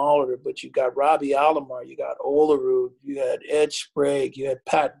Paul Molitor. But you got Robbie Alomar, you got Olerud, you had Ed Sprague, you had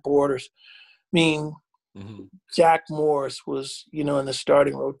Pat Borders. I mean, mm-hmm. Jack Morris was, in the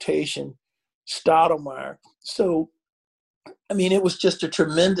starting rotation. Stottlemyre. So, I mean, it was just a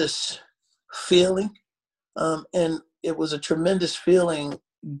tremendous feeling. And it was a tremendous feeling,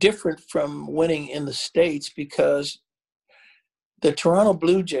 different from winning in the States, because the Toronto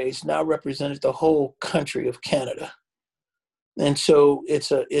Blue Jays now represented the whole country of Canada. And so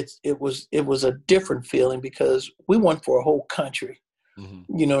it was a different feeling, because we won for a whole country,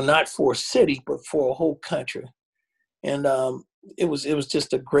 mm-hmm. Not for a city, but for a whole country. And it was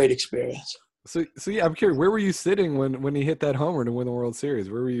just a great experience. So yeah, I'm curious, where were you sitting when he hit that homer to win the World Series?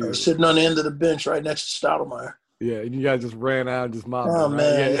 Where were you? I was sitting on the end of the bench right next to Stottlemyre. Yeah, and you guys just ran out and just mobbed him,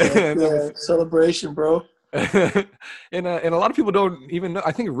 right? Man, yeah. Celebration, bro. and a lot of people don't even know.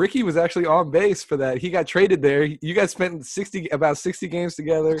 I think Ricky was actually on base for that. He got traded there. You guys spent about 60 games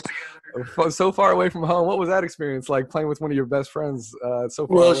together, so far away from home. What was that experience like, playing with one of your best friends so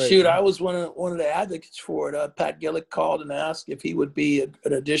far away? Shoot, I was one of the advocates for it. Pat Gillick called and asked if he would be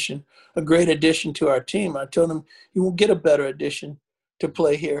a great addition to our team. I told him you won't get a better addition to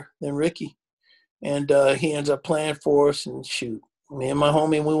play here than Ricky, and he ends up playing for us. And shoot, me and my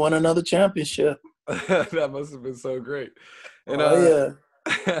homie, we won another championship. That must have been so great. And yeah.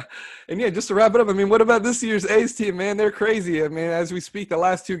 And yeah, just to wrap it up, I mean, what about this year's A's team, man? They're crazy. I mean, as we speak, the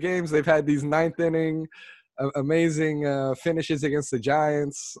last two games, they've had these ninth inning amazing finishes against the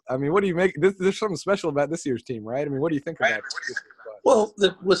Giants. I mean, what do you make? There's something special about this year's team, right? I mean, what do you think about it? Well,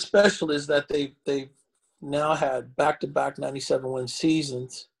 what's special is that they've now had back-to-back 97-win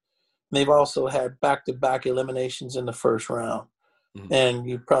seasons. They've also had back-to-back eliminations in the first round. Mm-hmm. And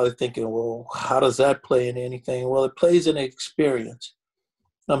you're probably thinking, well, how does that play into anything? Well, it plays in experience.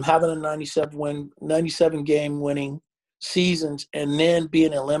 Having a 97 game winning seasons and then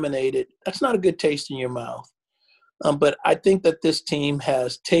being eliminated, that's not a good taste in your mouth. But I think that this team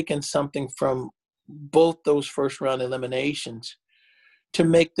has taken something from both those first round eliminations to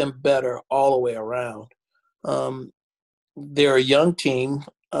make them better all the way around. They're a young team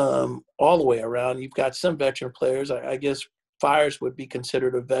all the way around. You've got some veteran players. I guess Fires would be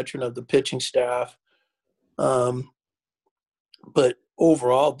considered a veteran of the pitching staff. But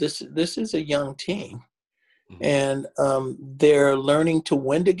overall, this is a young team. Mm-hmm. And they're learning to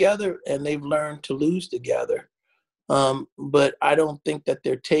win together, and they've learned to lose together. But I don't think that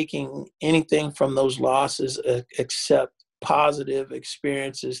they're taking anything from those losses except positive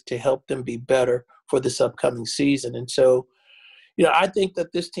experiences to help them be better for this upcoming season. And so, I think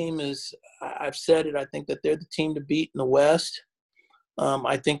that this team is, I've said it, I think that they're the team to beat in the West.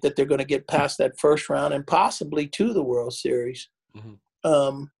 I think that they're going to get past that first round and possibly to the World Series.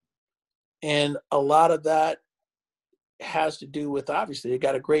 Mm-hmm. And a lot of that has to do with, obviously, they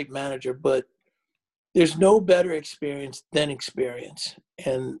got a great manager, but there's no better experience than experience.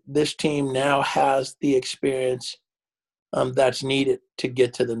 And this team now has the experience that's needed to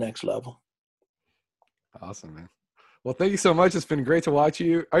get to the next level. Awesome, man. Well, thank you so much. It's been great to watch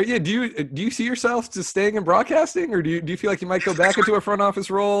you. Do you see yourself just staying in broadcasting, or do you feel like you might go back into a front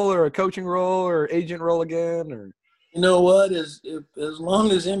office role or a coaching role or agent role again? Or you know what? As long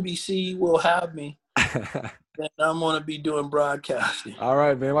as NBC will have me, then I'm going to be doing broadcasting. All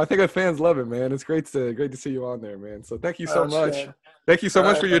right, man. Well, I think our fans love it, man. It's great to see you on there, man. So thank you so much. Sure. Thank you so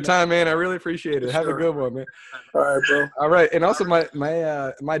much for your time, man. I really appreciate it. Have a good one, man. All right, bro. All right, and also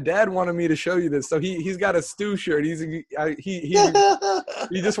my dad wanted me to show you this. So he's got a Stew shirt. He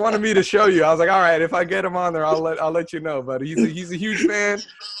just wanted me to show you. I was like, all right, if I get him on there, I'll let you know. But he's a huge fan.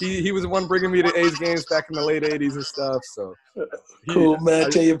 He was the one bringing me to A's games back in the late '80s and stuff. So cool, man.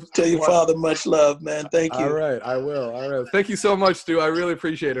 Tell your father much love, man. Thank you. All right, I will. All right, thank you so much, Stu. I really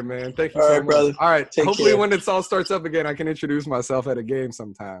appreciate it, man. Thank you so much, brother. All right, Take hopefully care. When it all starts up again, I can introduce myself at a game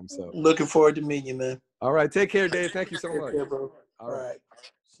sometime. So looking forward to meeting you, man. All right, take care, Dave. Thank you so much. Take care, bro. All right.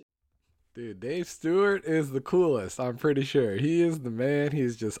 Dude, Dave Stewart is the coolest, I'm pretty sure. He is the man.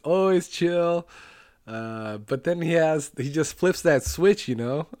 He's just always chill. But then he just flips that switch,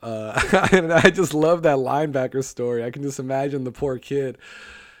 and I just love that linebacker story. I can just imagine the poor kid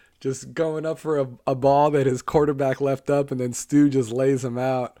just going up for a ball that his quarterback left up, and then Stu just lays him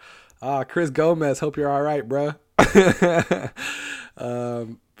out. Chris Gomez, hope you're all right, bro.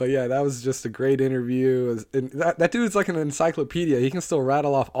 But yeah, that was just a great interview. And that dude's like an encyclopedia. He can still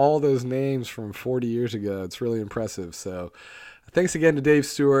rattle off all those names from 40 years ago. It's really impressive. So thanks again to Dave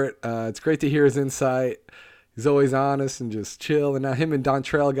Stewart. It's great to hear his insight. He's always honest and just chill. And now him and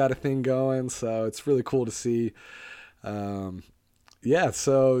Dontrell got a thing going. So it's really cool to see. Um, yeah,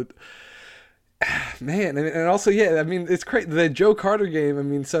 so man, and also, yeah, I mean, it's great. The Joe Carter game, I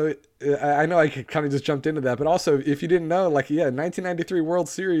mean, so I know I kind of just jumped into that, but also, if you didn't know, like, yeah, 1993 World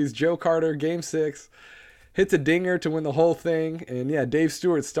Series, Joe Carter, game six, hits a dinger to win the whole thing. And yeah, Dave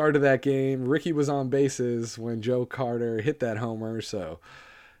Stewart started that game. Ricky was on bases when Joe Carter hit that homer. So,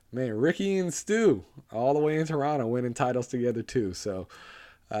 man, Ricky and Stu all the way in Toronto winning titles together, too. So,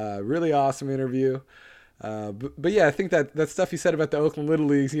 really awesome interview. But yeah, I think that stuff he said about the Oakland Little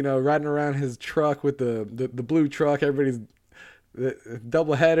Leagues, riding around his truck with the blue truck, everybody's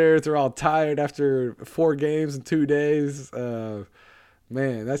double headers, they're all tired after 4 games in 2 days.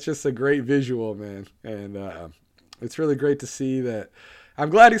 Man, that's just a great visual, man. And it's really great to see that. I'm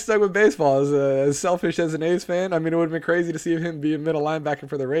glad he stuck with baseball. As selfish as an A's fan, I mean, it would have been crazy to see him be a middle linebacker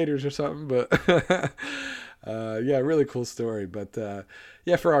for the Raiders or something, but yeah, really cool story. But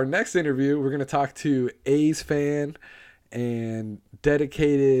yeah, for our next interview, we're going to talk to A's fan and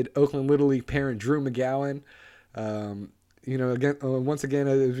dedicated Oakland Little League parent Drew McGowan. Again, once again,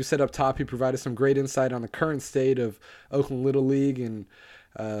 as we said up top, he provided some great insight on the current state of Oakland Little League. And,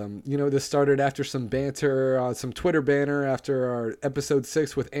 this started after some banter, some Twitter banner after our episode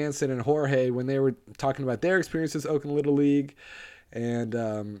 6 with Anson and Jorge when they were talking about their experiences Oakland Little League. And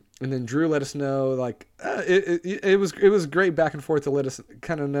then Drew let us know, like, it was great back and forth to let us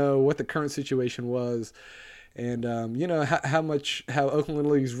kind of know what the current situation was. And, how Oakland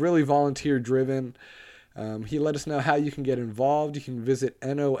Little League is really volunteer driven. He let us know how you can get involved. You can visit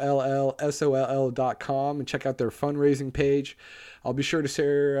NOLLSOLL.com and check out their fundraising page. I'll be sure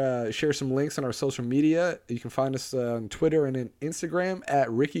to share some links on our social media. You can find us on Twitter and on Instagram at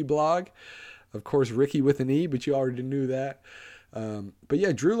RickyBlog. Of course, Ricky with an E, but you already knew that. But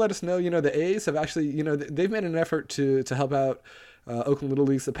yeah, Drew let us know, the A's have actually, they've made an effort to help out Oakland Little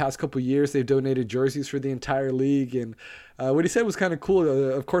Leagues the past couple of years. They've donated jerseys for the entire league. And what he said was kind of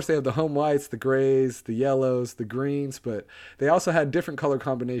cool. Of course, they have the home whites, the grays, the yellows, the greens, but they also had different color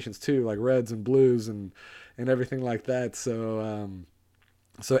combinations too, like reds and blues and everything like that. So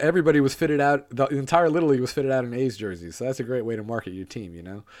everybody was fitted out. The entire Little League was fitted out in A's jerseys. So that's a great way to market your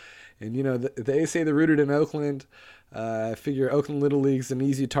team, And, the A's say they're rooted in Oakland. I figure Oakland Little League's an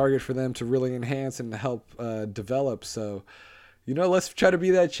easy target for them to really enhance and to help develop. So, let's try to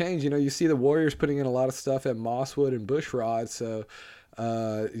be that change. You see the Warriors putting in a lot of stuff at Mosswood and Bushrod. So,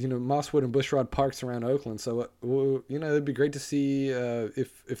 Mosswood and Bushrod parks around Oakland. So, it'd be great to see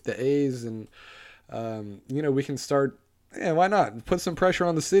if the A's and, we can start, why not? Put some pressure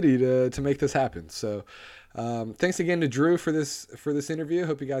on the city to make this happen. So, thanks again to Drew for this interview.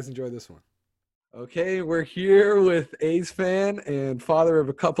 Hope you guys enjoy this one. Okay, we're here with A's fan and father of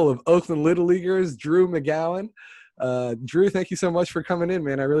a couple of Oakland Little Leaguers, Drew McGowan. Drew, thank you so much for coming in,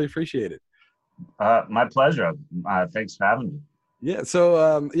 man. I really appreciate it. My pleasure. Thanks for having me. Yeah,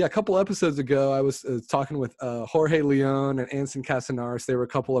 so a couple episodes ago, I was talking with Jorge Leon and Anson Casanares. They were a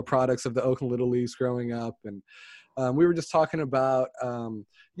couple of products of the Oakland Little Leagues growing up, and we were just talking about,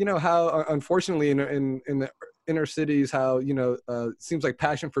 how unfortunately in the inner cities, how it seems like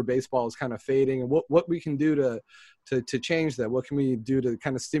passion for baseball is kind of fading, and what we can do to change that. What can we do to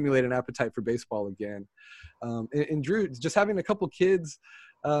kind of stimulate an appetite for baseball again? And Drew, just having a couple kids,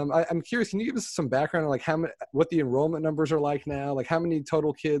 I'm curious. Can you give us some background on like what the enrollment numbers are like now? Like how many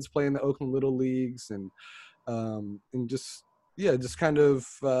total kids play in the Oakland Little Leagues, and just kind of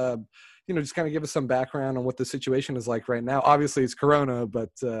just kind of give us some background on what the situation is like right now. Obviously, it's Corona, but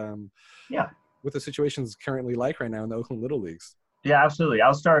what the situation is currently like right now in the Oakland Little Leagues. Yeah, absolutely.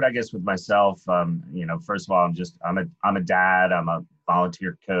 I'll start, I guess, with myself. First of all, I'm a dad. I'm a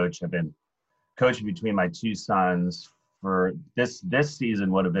volunteer coach. I've been coaching between my two sons for this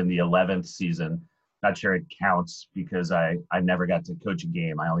season would have been the 11th season. Not sure it counts because I never got to coach a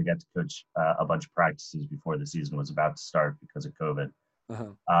game. I only got to coach a bunch of practices before the season was about to start because of COVID.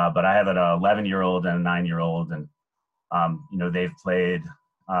 But I have an 11-year-old and a 9-year-old, and they've played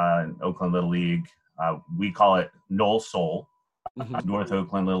in Oakland Little League. We call it Knoll Soul, North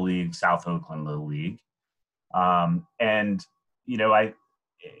Oakland Little League, South Oakland Little League,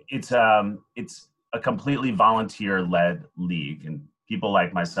 it's a completely volunteer-led league, and people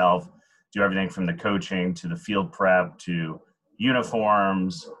like myself do everything from the coaching to the field prep to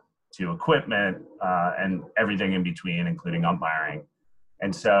uniforms to equipment and everything in between, including umpiring.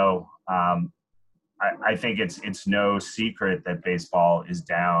 And so I think it's no secret that baseball is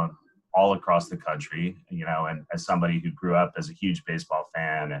down all across the country, and as somebody who grew up as a huge baseball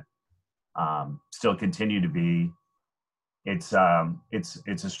fan and still continue to be, it's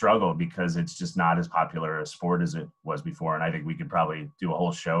a struggle because it's just not as popular a sport as it was before. And I think we could probably do a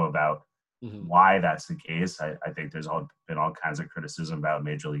whole show about why that's the case. I think there's been all kinds of criticism about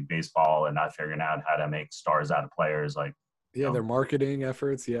Major League Baseball and not figuring out how to make stars out of players like their marketing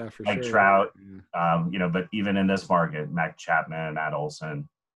efforts. Yeah, for like sure. Trout, but even in this market, Mac Chapman, Matt Olson,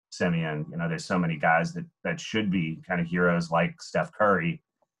 Simeon, there's so many guys that should be kind of heroes like Steph Curry.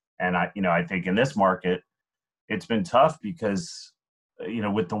 And I think in this market, it's been tough because,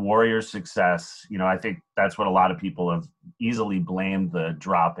 with the Warriors' success, I think that's what a lot of people have easily blamed the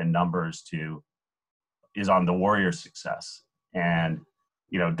drop in numbers is on the Warriors' success. And,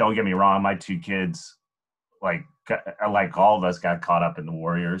 don't get me wrong, my two kids, like all of us, got caught up in the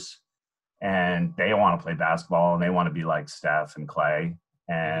Warriors, and they want to play basketball and they want to be like Steph and Clay.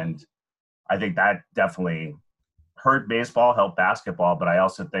 And I think that definitely hurt baseball, helped basketball, but I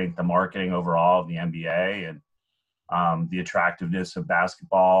also think the marketing overall of the NBA and the attractiveness of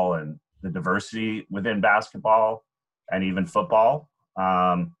basketball and the diversity within basketball and even football,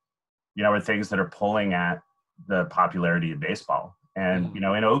 are things that are pulling at the popularity of baseball. And,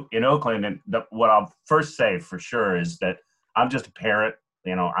 in Oakland, and what I'll first say for sure is that I'm just a parent.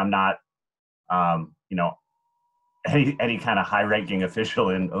 I'm not, any kind of high-ranking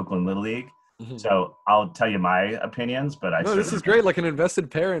official in Oakland Little League. So I'll tell you my opinions, but this is great. Like an invested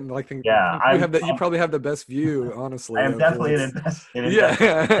parent, like you probably have the best view, honestly. I am definitely an invested.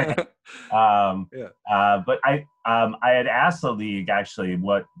 Yeah. But I had asked the league actually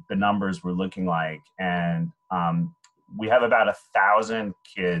what the numbers were looking like, and we have about 1,000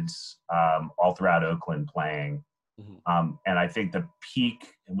 kids all throughout Oakland playing, and I think the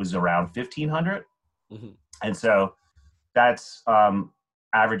peak was around 1,500, and so that's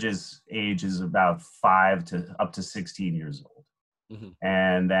averages age is about 5 to up to 16 years old.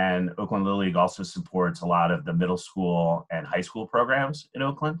 And then Oakland Little League also supports a lot of the middle school and high school programs in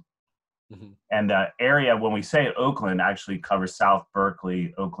Oakland. And the area, when we say Oakland, actually covers South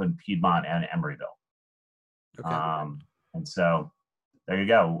Berkeley, Oakland, Piedmont, and Emeryville. Okay. And so there you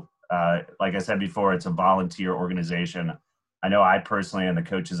go. Like I said before, it's a volunteer organization. I know I personally and the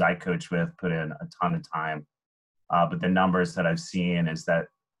coaches I coach with put in a ton of time. But the numbers that I've seen is that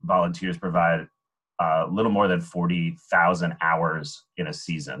volunteers provide a little more than 40,000 hours in a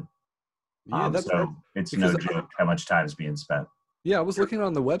season. So it's no joke how much time is being spent. Yeah, I was looking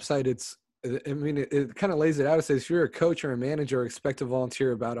on the website. It kind of lays it out. It says if you're a coach or a manager, expect to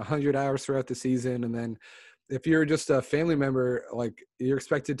volunteer about 100 hours throughout the season. And then if you're just a family member, like you're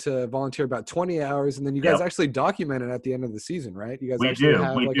expected to volunteer about 20 hours. And then you guys actually document it at the end of the season, right? You guys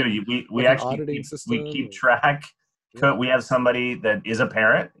have we actually keep track. Yeah. We have somebody that is a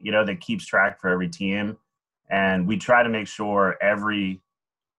parent, that keeps track for every team. And we try to make sure every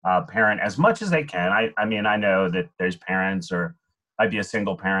parent, as much as they can. I know that there's parents or might be a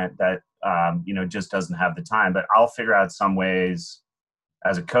single parent that, just doesn't have the time, but I'll figure out some ways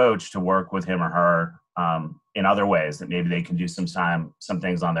as a coach to work with him or her in other ways that maybe they can do some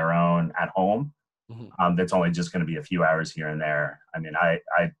things on their own at home. That's only just going to be a few hours here and there.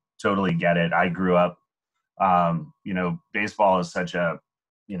 I totally get it. I grew up, baseball is such a,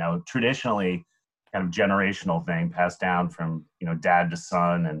 traditionally kind of generational thing passed down from, dad to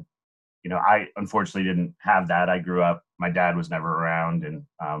son. And, I unfortunately didn't have that. I grew up, my dad was never around. And,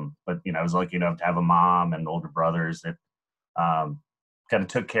 but, I was lucky enough to have a mom and older brothers that kind of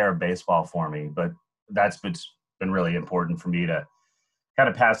took care of baseball for me. But that's been really important for me to kind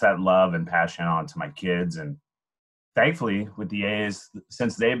of pass that love and passion on to my kids. And thankfully, with the A's,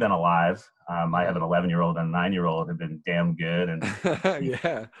 since they've been alive, I have an 11-year-old and a 9-year-old have been damn good. And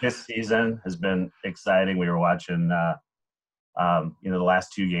this season has been exciting. We were watching, the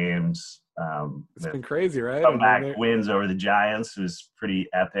last two games. It's been crazy, right? Comeback wins over the Giants was pretty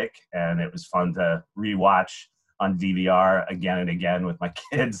epic, and it was fun to rewatch on DVR again and again with my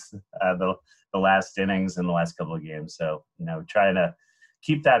kids the last innings and the last couple of games. So, trying to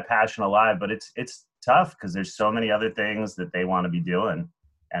keep that passion alive, but it's tough because there's so many other things that they want to be doing.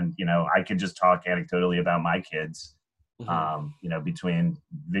 And, I could just talk anecdotally about my kids, between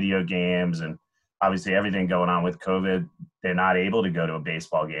video games and obviously everything going on with COVID, they're not able to go to a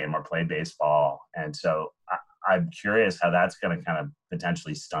baseball game or play baseball. And so I'm curious how that's going to kind of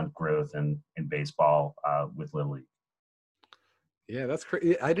potentially stunt growth in baseball with Little League. Yeah, that's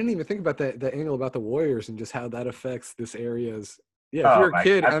crazy. I didn't even think about the angle about the Warriors and just how that affects this area's Yeah, if Oh you're a my!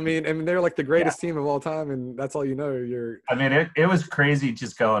 kid, I mean, they're like the Yeah. greatest team of all time, and that's all you know. You're I mean, it was crazy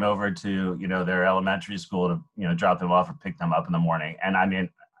just going over to, their elementary school to, drop them off or pick them up in the morning. And I mean,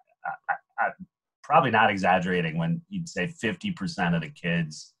 I probably not exaggerating when you'd say 50% of the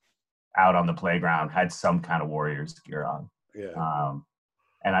kids out on the playground had some kind of Warriors gear on. yeah.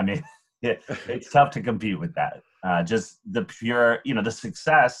 And I mean, it's tough to compete with that. Just the pure, the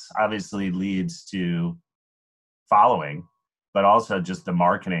success obviously leads to following, but also just the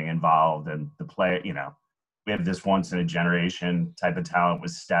marketing involved and the play, we have this once in a generation type of talent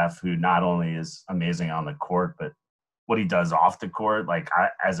with Steph, who not only is amazing on the court, but what he does off the court. Like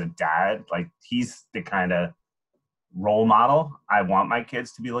as a dad, like he's the kind of role model I want my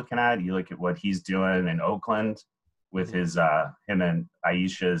kids to be looking at. You look at what he's doing in Oakland with his him and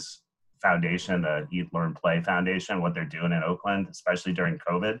Aisha's foundation, the Eat, Learn, Play Foundation. What they're doing in Oakland, especially during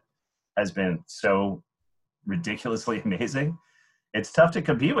COVID, has been so ridiculously amazing. It's tough to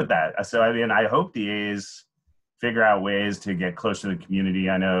compete with that. So I mean, I hope the A's figure out ways to get closer to the community.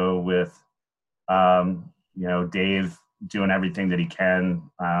 I know with Dave doing everything that he can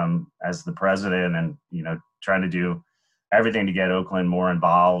as the president, and trying to do everything to get Oakland more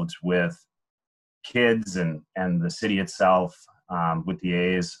involved with kids and the city itself, with the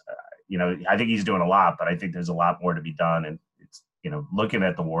A's. I think he's doing a lot, but I think there's a lot more to be done. And it's looking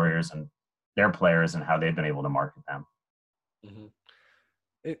at the Warriors and their players and how they've been able to market them. Mm-hmm.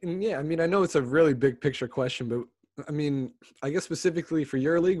 And yeah, I mean, I know it's a really big picture question, but I mean, I guess specifically for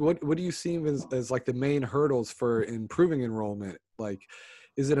your league, what do you see as like the main hurdles for improving enrollment? Like,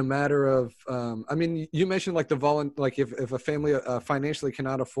 is it a matter of, I mean, you mentioned like like if a family financially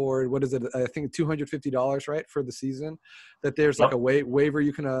cannot afford, what is it? I think $250, right, for the season, that there's like a waiver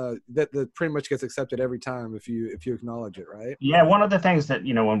you can, that pretty much gets accepted every time if you acknowledge it, right? Yeah. One of the things that,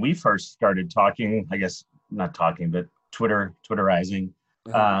 when we first started talking, I guess not talking, but Twitterizing,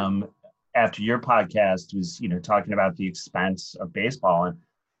 after your podcast was, talking about the expense of baseball. And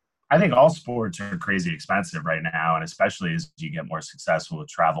I think all sports are crazy expensive right now, and especially as you get more successful with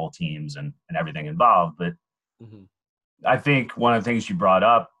travel teams and everything involved. But I think one of the things you brought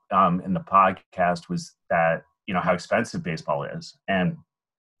up in the podcast was that, how expensive baseball is. And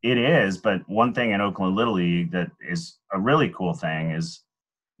it is, but one thing in Oakland Little League that is a really cool thing is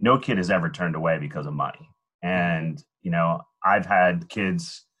no kid has ever turned away because of money. And, I've had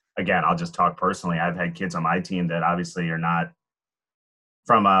kids, again, I'll just talk personally. I've had kids on my team that obviously are not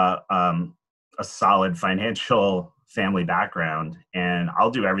from a solid financial family background, and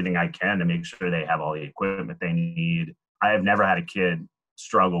I'll do everything I can to make sure they have all the equipment they need. I have never had a kid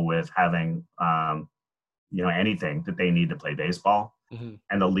struggle with having, anything that they need to play baseball.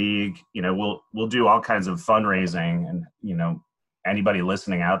 And the league, we'll do all kinds of fundraising, and, anybody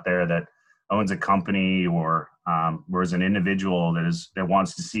listening out there that owns a company or is an individual that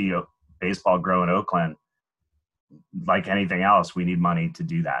wants to see baseball grow in Oakland, like anything else, we need money to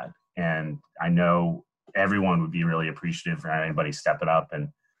do that. And I know everyone would be really appreciative for anybody stepping up and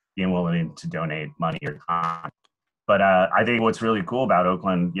being willing to donate money or time. But I think what's really cool about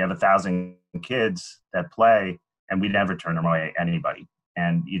Oakland, you have 1,000 kids that play, and we never turn them away anybody.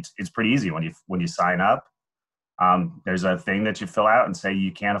 And it's pretty easy when you sign up. There's a thing that you fill out and say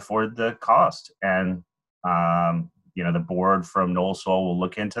you can't afford the cost, and the board from Noel Soul will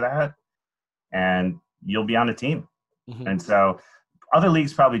look into that, and you'll be on a team. And so other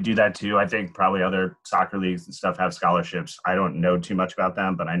leagues probably do that too. I think probably other soccer leagues and stuff have scholarships. I don't know too much about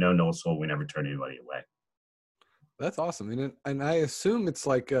them, but I know Noel Soul, we never turn anybody away. That's awesome. And I assume it's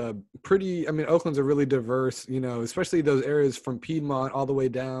like Oakland's a really diverse, especially those areas from Piedmont all the way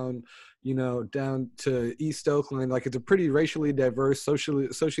down, down to East Oakland. Like it's a pretty racially diverse,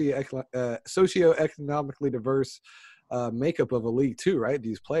 socioeconomically diverse makeup of a league too, right?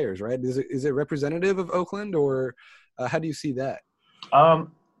 These players, right? Is it representative of Oakland, or how do you see that?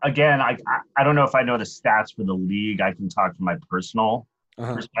 Again, I don't know if I know the stats for the league. I can talk from my personal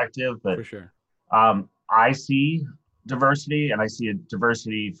perspective, but for sure. I see diversity, and I see a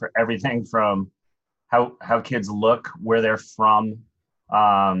diversity for everything from how kids look, where they're from.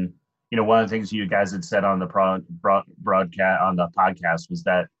 One of the things you guys had said on the broadcast on the podcast was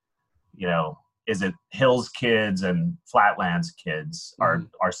that, is it Hills kids and Flatlands kids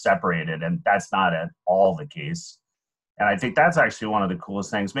are separated, and that's not at all the case. And I think that's actually one of the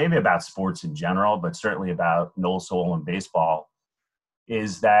coolest things, maybe about sports in general, but certainly about Noel Soul and baseball,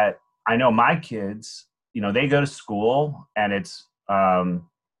 is that I know my kids, they go to school and it's,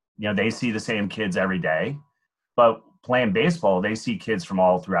 they see the same kids every day, but playing baseball, they see kids from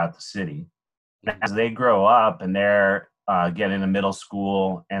all throughout the city. As they grow up and they're getting into middle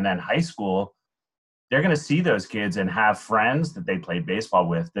school and then high school, they're going to see those kids and have friends that they played baseball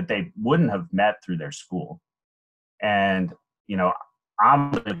with that they wouldn't have met through their school. And,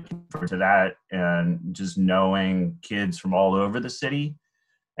 I'm looking forward to that, and just knowing kids from all over the city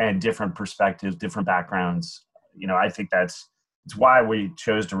and different perspectives, different backgrounds. I think it's why we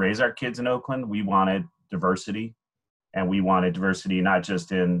chose to raise our kids in Oakland. We wanted diversity, and we wanted diversity not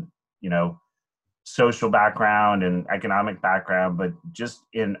just in, social background and economic background, but just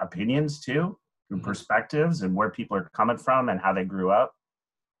in opinions too, and perspectives, and where people are coming from and how they grew up.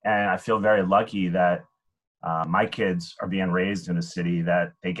 And I feel very lucky that my kids are being raised in a city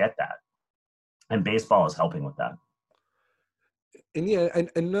that they get that, and baseball is helping with that. And yeah,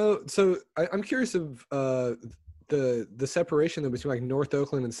 and no, so I'm curious of the separation between like North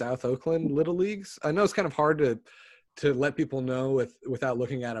Oakland and South Oakland Little Leagues. I know it's kind of hard to let people know without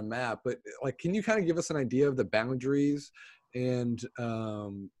looking at a map, but like, can you kind of give us an idea of the boundaries and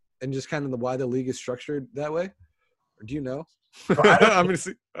just kind of why the league is structured that way? Or do you know? So I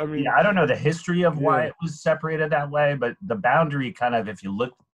don't know the history of why it was separated that way, but the boundary kind of, if you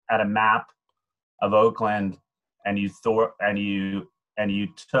look at a map of Oakland and you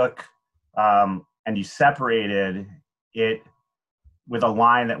separated it with a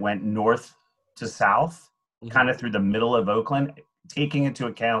line that went north to south, kind of through the middle of Oakland, taking into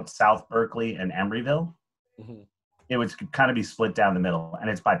account South Berkeley and Emeryville, it would kind of be split down the middle. And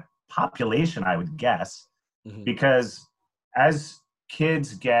it's by population, I would guess, because when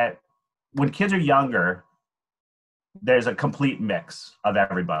kids are younger, there's a complete mix of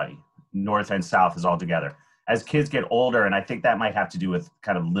everybody. North and South is all together. As kids get older, and I think that might have to do with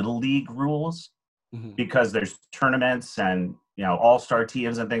kind of little league rules, because there's tournaments and all-star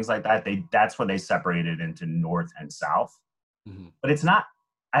teams and things like that. That's when they separated into North and South. But it's not.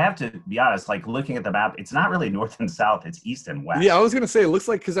 I have to be honest. Like, looking at the map, it's not really North and South. It's East and West. Yeah, I was gonna say it looks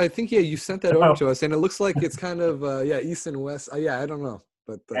like, because I think you sent that over to us, and it looks like it's kind of East and West. I don't know,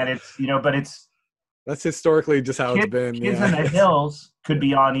 but and it's that's historically just how it's been. Kids in the hills could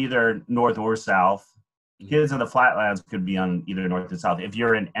be on either North or South. Kids in the flatlands could be on either North or South. If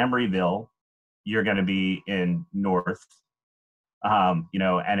you're in Emeryville, you're going to be in North. And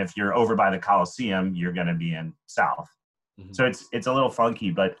if you're over by the Coliseum, you're going to be in South. So it's a little funky,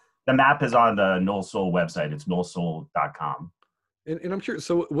 but the map is on the Noel Soul website. It's noelsoul.com. And I'm curious,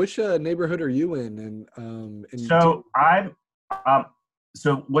 so which neighborhood are you in?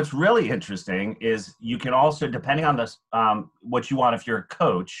 So what's really interesting is you can also, depending on this, what you want, if you're a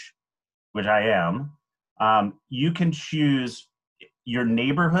coach, which I am, you can choose your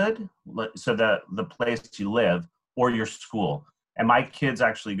neighborhood, so the place you live, or your school. And my kids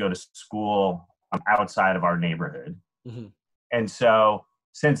actually go to school outside of our neighborhood. And so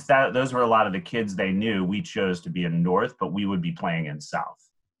since those were a lot of the kids they knew, we chose to be in North, but we would be playing in South.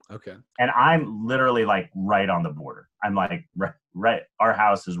 Okay. And I'm literally like right on the border. I'm like right. Our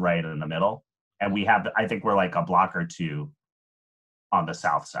house is right in the middle, and I think we're like a block or two on the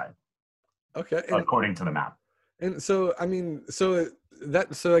south side. Okay. According to the map. And so, I mean, so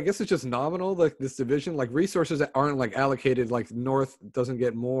I guess it's just nominal, like this division, like resources that aren't like allocated, like North doesn't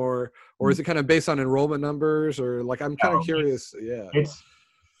get more, or is it kind of based on enrollment numbers, or like, I'm kind of curious. It's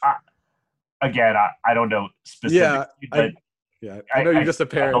again, I don't know specifically, but I know you're just a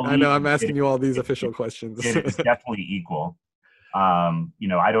parent. I know I'm asking you all these official questions. It's definitely equal.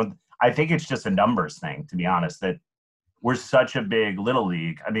 I think it's just a numbers thing, to be honest, that we're such a big little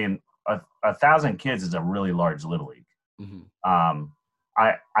league. I mean, 1,000 kids is a really large little league.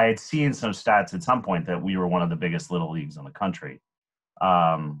 I had seen some stats at some point that we were one of the biggest little leagues in the country.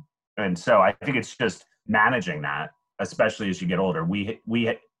 And so I think it's just managing that, especially as you get older.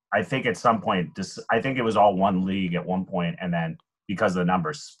 I think at some point, I think it was all one league at one point, and then because the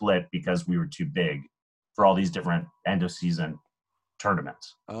numbers split because we were too big for all these different end of season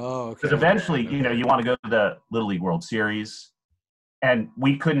tournaments. Oh, okay. Because eventually, you want to go to the Little League World Series, and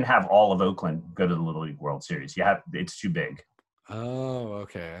we couldn't have all of Oakland go to the Little League World Series. It's too big. Oh,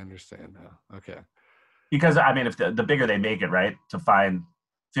 okay. I understand now. Okay. Because I mean, if the bigger they make it, right, to find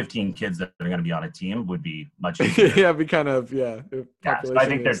 15 kids that are going to be on a team would be much easier. Yeah, be kind of, yeah. So I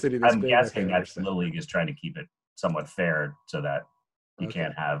think I'm guessing that Little League is trying to keep it somewhat fair so that you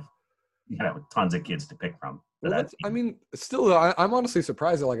can't have, tons of kids to pick from. Well, I mean, still, I'm honestly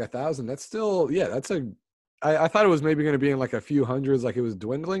surprised at like 1,000. That's still, I thought it was maybe going to be in like a few hundreds, like it was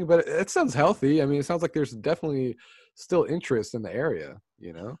dwindling, but it sounds healthy. I mean, it sounds like there's definitely still interest in the area,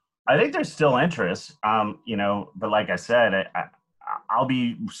 I think there's still interest, but like I said, I'll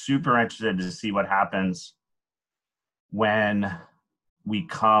be super interested to see what happens when we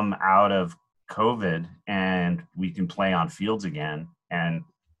come out of COVID and we can play on fields again. And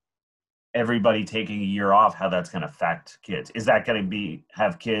everybody taking a year off, how that's going to affect kids. Is that going to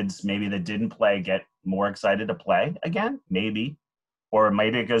have kids maybe that didn't play get more excited to play again? Maybe. Or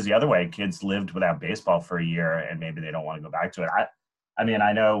maybe it goes the other way. Kids lived without baseball for a year and maybe they don't want to go back to it. I mean,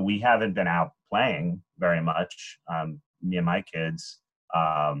 I know we haven't been out playing very much, me and my kids.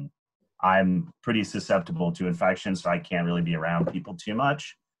 I'm pretty susceptible to infection, so I can't really be around people too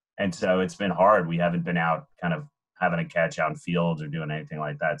much. And so it's been hard. We haven't been out kind of having a catch out in fields or doing anything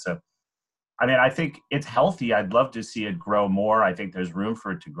like that. So, I mean, I think it's healthy. I'd love to see it grow more. I think there's room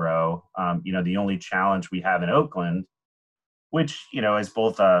for it to grow. The only challenge we have in Oakland, which, is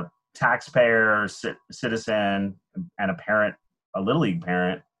both a taxpayer, citizen, and a parent, a Little League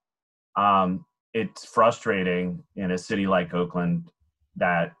parent, it's frustrating in a city like Oakland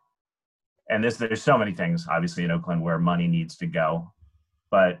that, and there's so many things, obviously, in Oakland where money needs to go.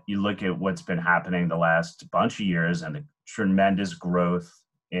 But you look at what's been happening the last bunch of years and the tremendous growth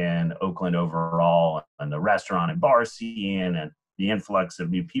in Oakland overall, and the restaurant and bar scene, and the influx of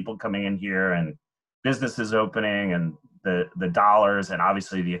new people coming in here, and businesses opening, and the dollars, and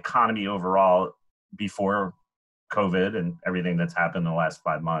obviously the economy overall before COVID and everything that's happened in the last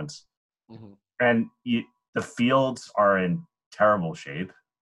 5 months. Mm-hmm. And the fields are in terrible shape.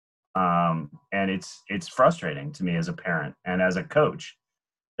 And it's frustrating to me as a parent and as a coach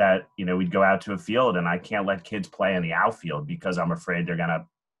that, we'd go out to a field and I can't let kids play in the outfield because I'm afraid they're going to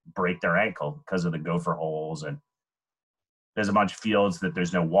break their ankle because of the gopher holes. And there's a bunch of fields that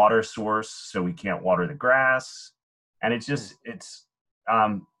there's no water source, so we can't water the grass. And it's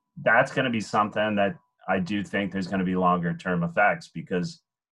that's going to be something that I do think there's going to be longer term effects, because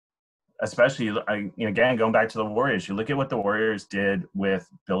especially, again, going back to the Warriors, you look at what the Warriors did with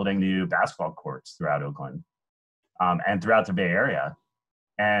building new basketball courts throughout Oakland, and throughout the Bay Area.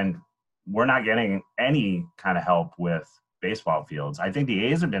 And we're not getting any kind of help with baseball fields. I think the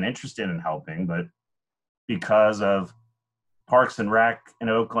A's have been interested in helping, but because of Parks and Rec in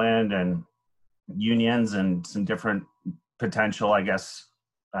Oakland and unions and some different potential, I guess,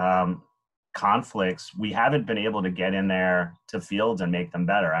 conflicts, we haven't been able to get in there to fields and make them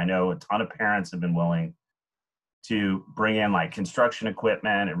better. I know a ton of parents have been willing to bring in like construction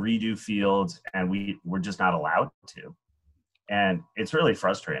equipment and redo fields, and we're just not allowed to. And it's really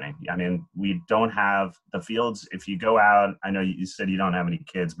frustrating. I mean, we don't have the fields. If you go out, I know you said you don't have any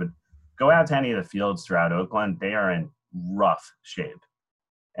kids, but go out to any of the fields throughout Oakland, they are in rough shape.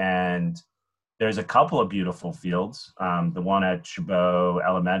 And there's a couple of beautiful fields. The one at Chabot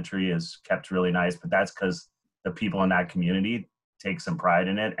Elementary is kept really nice, but that's because the people in that community take some pride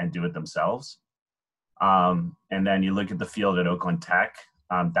in it and do it themselves. And then you look at the field at Oakland Tech.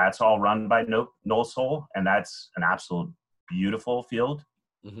 That's all run by Noel Sol, and that's an absolute beautiful field.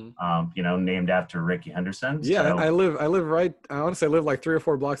 Mm-hmm. Named after Ricky Henderson. Yeah, so, I live right. Honestly, I live like 3 or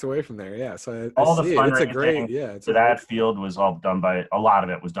 4 blocks away from there. Yeah, so all the fundraising. It's a great. Yeah, so that field was all done by. A lot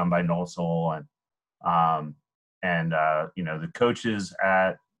of it was done by Noel Sol, and the coaches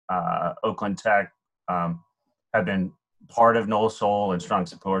at Oakland Tech have been part of Noel Sol and strong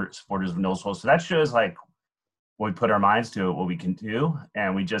supporters of Noel Sol. So that shows like when we put our minds to it, what we can do,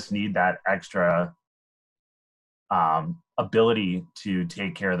 and we just need that extra ability to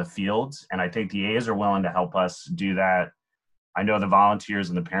take care of the fields. And I think the A's are willing to help us do that. I know the volunteers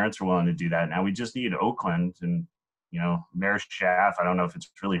and the parents are willing to do that. Now we just need Oakland and, Mayor Schaaf, I don't know if it's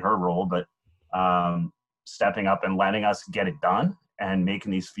really her role, but stepping up and letting us get it done and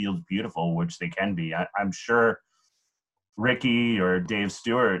making these fields beautiful, which they can be. I'm sure Ricky or Dave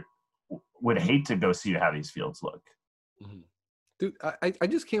Stewart would hate to go see how these fields look. Mm-hmm. Dude, I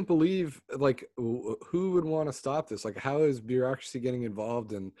just can't believe, like, who would want to stop this? Like, how is bureaucracy getting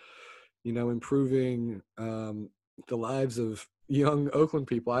involved in, improving the lives of young Oakland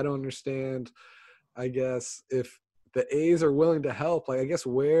people? I don't understand, I guess, if the A's are willing to help, like, I guess,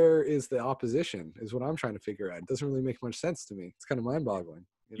 where is the opposition is what I'm trying to figure out. It doesn't really make much sense to me. It's kind of mind-boggling.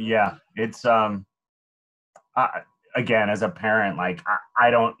 Yeah, it's again, as a parent, like, I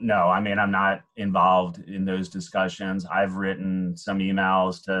don't know. I mean, I'm not involved in those discussions. I've written some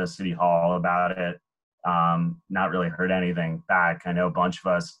emails to City Hall about it. Not really heard anything back. I know a bunch of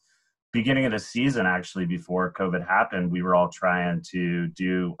us, beginning of the season, actually, before COVID happened, we were all trying to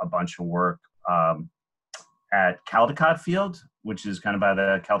do a bunch of work at Caldecott Field, which is kind of by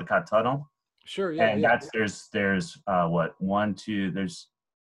the Caldecott Tunnel. Sure, yeah. And there's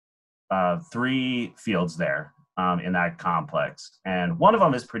 3 fields there. In that complex, and one of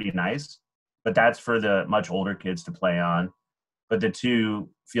them is pretty nice, but that's for the much older kids to play on. But the 2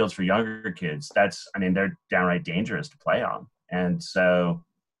 fields for younger kids, they're downright dangerous to play on. And so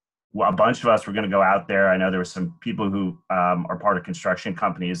well, a bunch of us were going to go out there. I know there were some people who are part of construction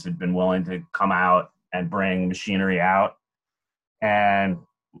companies had been willing to come out and bring machinery out, and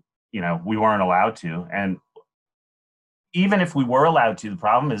we weren't allowed to. And even if we were allowed to, the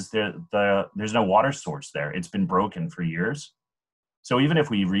problem is there's no water source there. It's been broken for years. So even if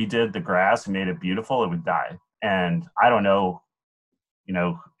we redid the grass and made it beautiful, it would die. And I don't know,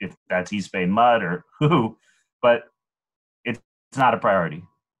 if that's East Bay Mud or who, but it's not a priority,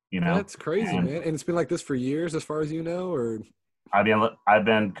 That's crazy, And man. And it's been like this for years, as far as you know, or I've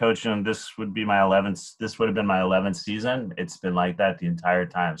been coaching. This would be my 11th. This would have been my 11th season. It's been like that the entire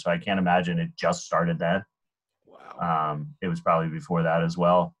time. So I can't imagine it just started then. wow. It was probably before that as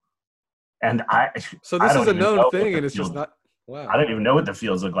well. And So I this is don't a even known know what thing, the and it's just field. not. I Wow. don't even know what the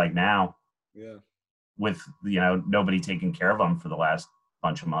fields look like now, Yeah. with nobody taking care of them for the last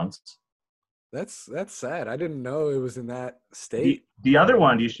bunch of months. That's sad. I didn't know it was in that The state. the other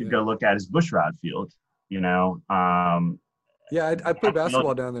one you should Yeah. go look at is Bushrod Field. Yeah, I play That field,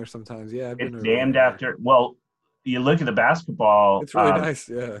 basketball down there sometimes. Yeah, I've been it's over there. named Yeah. after. Well, you look at the basketball It's really nice.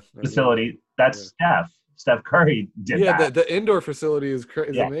 Yeah. I mean, facility. That's yeah. Steph Curry did Yeah, that. the indoor facility is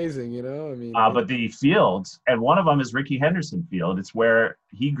Yeah. amazing, you know? I mean, But the fields, and one of them is Ricky Henderson Field. It's where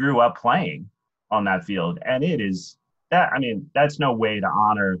he grew up playing on that field, and it is that. I mean, that's no way to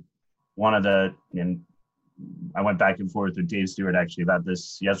honor one of the. And I went back and forth with Dave Stewart actually about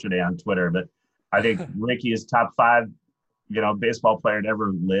this yesterday on Twitter, but I think Ricky is top 5, baseball player to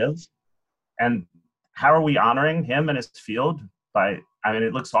ever live. And how are we honoring him and his field? I mean,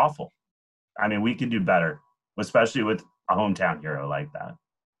 it looks awful. I mean, we can do better, especially with a hometown hero like that.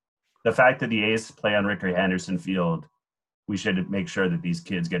 The fact that the A's play on Ricky Henderson Field, we should make sure that these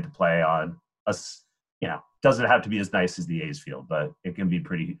kids get to play on us. Doesn't have to be as nice as the A's field, but it can be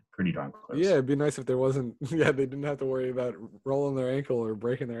pretty darn close. yeah, it'd be nice if there wasn't. Yeah, they didn't have to worry about rolling their ankle or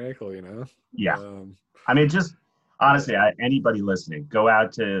breaking their ankle, you know? Yeah. Um, I mean, just yeah. honestly, anybody listening, go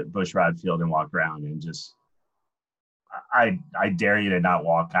out to Bushrod Field and walk around and I dare you to not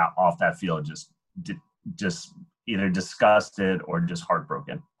walk out off that field just either disgusted or just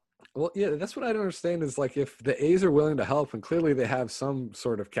heartbroken. Well, yeah, that's what I don't understand is like if the A's are willing to help and clearly they have some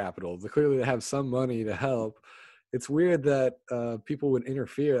sort of capital, clearly they have some money to help. It's weird that people would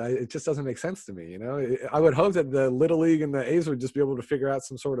interfere. It just doesn't make sense to me, you know? I would hope that the Little League and the A's would just be able to figure out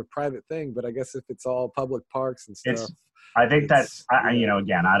some sort of private thing, but I guess if it's all public parks and stuff, I think it's, yeah,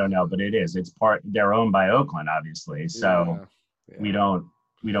 again, I don't know, but it's they're owned by Oakland, obviously. So yeah, yeah.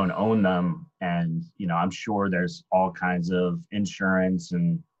 we don't own them. And, I'm sure there's all kinds of insurance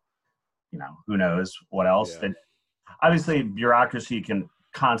and, who knows what else Yeah. that obviously bureaucracy can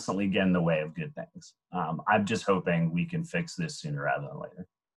constantly get in the way of good things. I'm just hoping we can fix this sooner rather than later.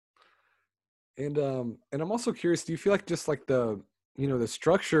 And I'm also curious, do you feel like just like the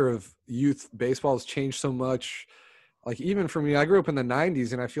structure of youth baseball has changed so much? Like even for me, I grew up in the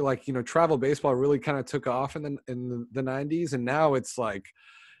 90s and I feel like, travel baseball really kind of took off in the 90s. And now it's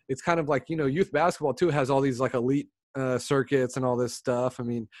kind of like, youth basketball too has all these like elite circuits and all this stuff. I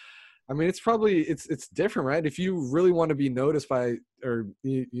mean, it's probably it's different, right? If you really want to be noticed by, or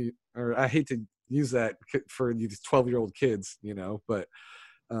or I hate to use that for these 12-year-old kids, but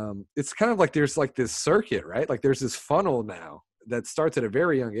it's kind of like there's like this circuit, right? Like there's this funnel now that starts at a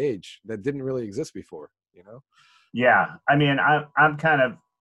very young age that didn't really exist before, Yeah. I mean, I'm kind of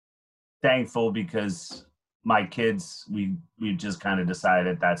thankful because my kids, we just kind of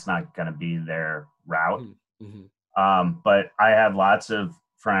decided that's not going to be their route. Mm-hmm. But I have lots of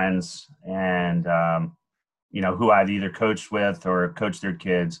friends and, who I've either coached with or coached their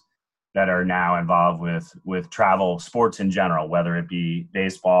kids that are now involved with travel sports in general, whether it be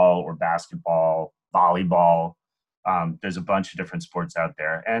baseball or basketball, volleyball. There's a bunch of different sports out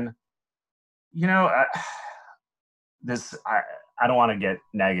there. And, I don't want to get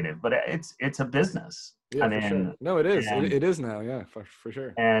negative, but it's a business. Yeah, I for sure. mean, No, it is. and, It is now. Yeah, for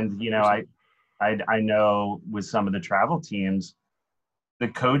sure. and, 100%. I know with some of the travel teams, the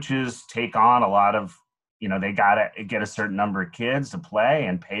coaches take on a lot of, they got to get a certain number of kids to play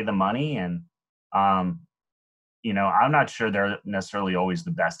and pay the money. And, I'm not sure they're necessarily always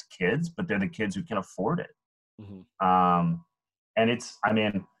the best kids, but they're the kids who can afford it. Mm-hmm. And I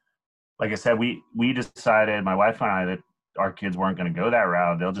mean, like I said, we decided, my wife and I, that our kids weren't going to go that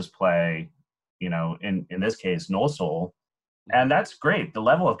route. They'll just play, in this case, NOSOL. And that's great. The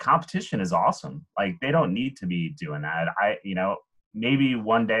level of competition is awesome. Like they don't need to be doing that. Maybe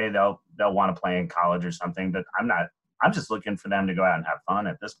one day they'll want to play in college or something, but I'm just looking for them to go out and have fun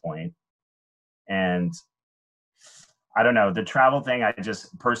at this point. And I don't know, the travel thing, I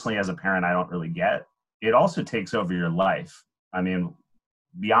just personally as a parent, I don't really get. It also takes over your life. I mean,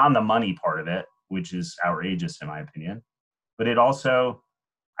 beyond the money part of it, which is outrageous in my opinion. But it also,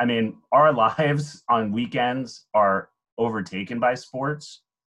 I mean, our lives on weekends are overtaken by sports.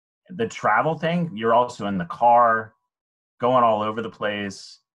 The travel thing, you're also in the car, going all over the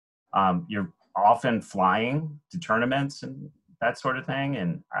place. You're often flying to tournaments and that sort of thing.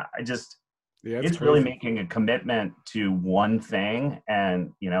 And I just, Yeah, it's it's really crazy. making a commitment to one thing.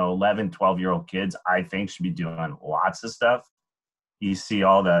 And, 11, 12-year-old kids, I think, should be doing lots of stuff. You see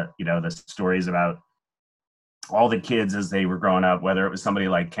all the stories about all the kids as they were growing up, whether it was somebody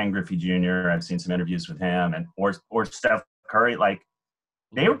like Ken Griffey Jr., I've seen some interviews with him, and or Steph Curry, like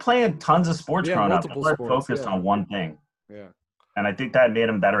they were Mhm. playing tons of sports Yeah, growing up. They multiple weren't sports. focused Yeah, on one thing. yeah. And I think that made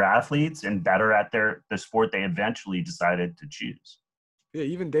them better athletes and better at the sport they eventually decided to choose. Yeah,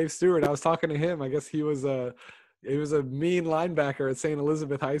 even Dave Stewart. I was talking to him. I guess he was a mean linebacker at St.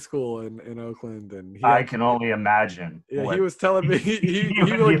 Elizabeth High School in Oakland, and he I had can only imagine yeah. He what was telling me he he would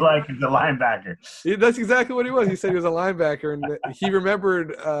be like like as a linebacker. that's exactly what he was. He said he was a linebacker, and he remembered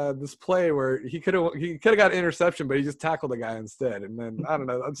this play where he could have got an interception, but he just tackled the guy instead. And then I don't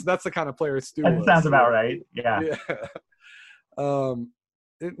know. That's the kind of player Stu That was. sounds about right. Yeah. Yeah. Um,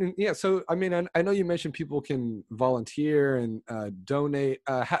 yeah. So I mean, I know you mentioned people can volunteer and donate.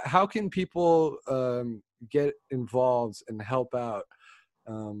 How can people get involved and help out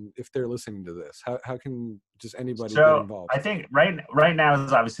if they're listening to this? How can just anybody get So involved? I think right now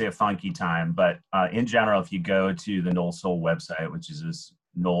is obviously a funky time, but in general, if you go to the Knoll Soul website, which is this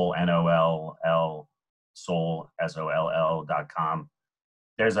Knoll Noll Soul SOLL.com,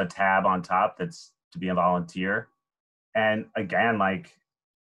 there's a tab on top that's to be a volunteer. And again, like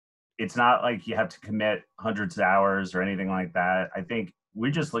it's not like you have to commit hundreds of hours or anything like that. I think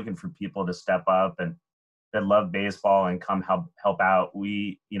we're just looking for people to step up and that love baseball and come help out.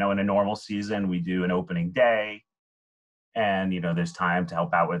 We, in a normal season, we do an opening day, and there's time to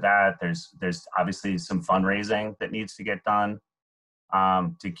help out with that. There's obviously some fundraising that needs to get done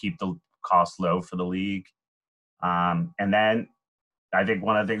to keep the cost low for the league. And then I think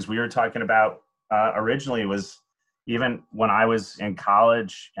one of the things we were talking about originally was even when I was in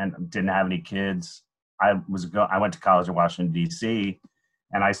college and didn't have any kids, I went to college in Washington D.C.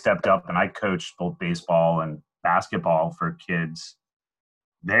 and I stepped up and I coached both baseball and basketball for kids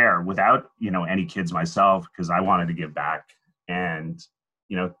there without any kids myself because I wanted to give back. And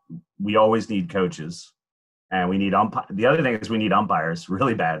we always need coaches, and we need the other thing is we need umpires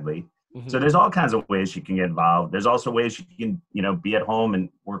really badly. So Hmm. there's all kinds of ways you can get involved. There's also ways you can be at home and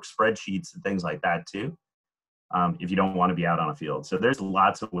work spreadsheets and things like that too, if you don't want to be out on a field. So there's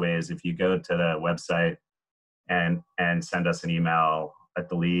lots of ways. If you go to the website and send us an email at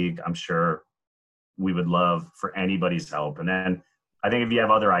the league, I'm sure we would love for anybody's help. And then I think if you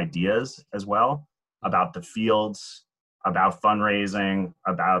have other ideas as well about the fields, about fundraising,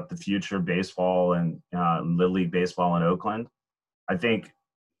 about the future of baseball and Little League baseball in Oakland, I think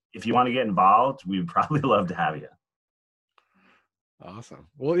if you want to get involved, we'd probably love to have you. Awesome.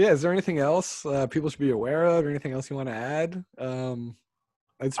 Well, yeah. Is there anything else people should be aware of, or anything else you want to add?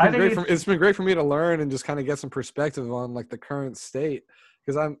 I think it's It's been great for me to learn and just kind of get some perspective on like the current state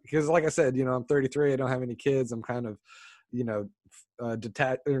because like I said, I'm 33. I don't have any kids. I'm kind of you know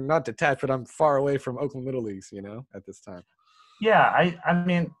detached or not detached, but I'm far away from Oakland Little Leagues. At this time. yeah. I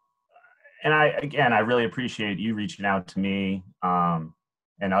mean, and I really appreciate you reaching out to me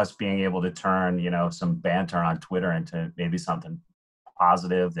and us being able to turn some banter on Twitter into maybe something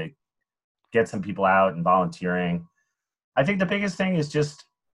positive that gets some people out and volunteering. I think the biggest thing is just,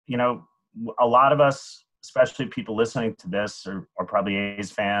 a lot of us, especially people listening to this, are probably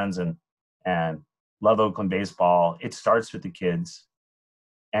A's fans and love Oakland baseball. It starts with the kids.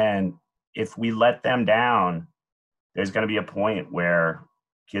 And if we let them down, there's going to be a point where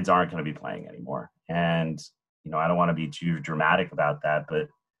kids aren't going to be playing anymore. And, I don't want to be too dramatic about that, but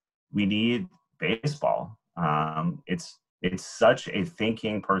we need baseball. It's such a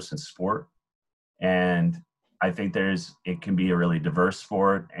thinking person sport. And I think it can be a really diverse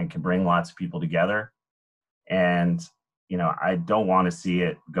sport and can bring lots of people together. And, I don't want to see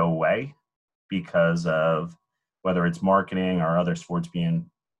it go away because of whether it's marketing or other sports being,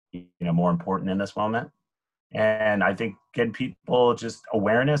 more important in this moment. And I think getting people just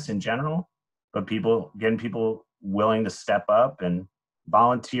awareness in general, but getting people willing to step up and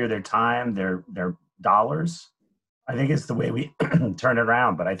volunteer their time, their dollars, I think it's the way we turn it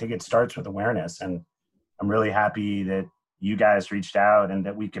around. But I think it starts with awareness. And I'm really happy that you guys reached out and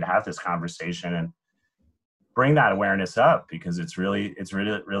that we could have this conversation and bring that awareness up because it's really,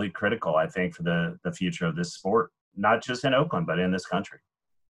 really critical, I think, for the future of this sport, not just in Oakland, but in this country.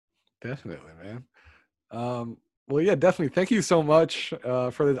 Definitely, man. Um, Well, yeah, definitely. Thank you so much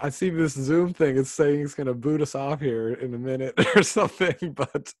for this. I see this Zoom thing. It's saying it's going to boot us off here in a minute or something.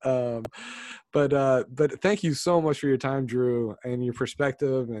 But thank you so much for your time, Drew, and your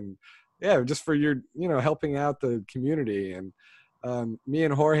perspective, and yeah, just for your helping out the community. And me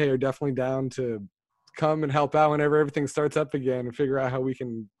and Jorge are definitely down to come and help out whenever everything starts up again and figure out how we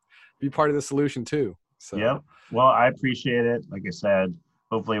can be part of the solution too. So. Yep. Well, I appreciate it. Like I said,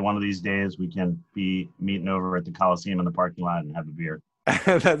 hopefully one of these days we can be meeting over at the Coliseum in the parking lot and have a beer.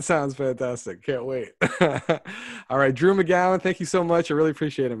 That sounds fantastic. Can't wait. All right, Drew McGowan, thank you so much. I really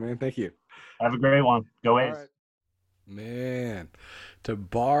appreciate it, man. Thank you. Have a great one. Go A's. Right. Man, to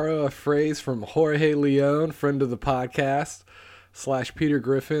borrow a phrase from Jorge Leon, friend of the podcast, / Peter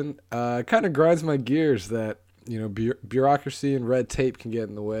Griffin, kind of grinds my gears that, bureaucracy and red tape can get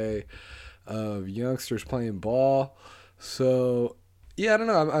in the way of youngsters playing ball. So, yeah, I don't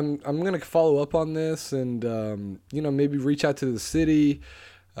know. I'm gonna follow up on this, and maybe reach out to the city.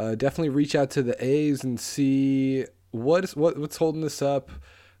 Definitely reach out to the A's and see what's holding this up,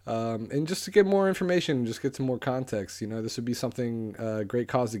 and just to get more information, just get some more context. This would be something great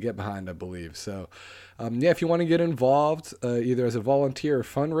cause to get behind, I believe. So, if you want to get involved, either as a volunteer or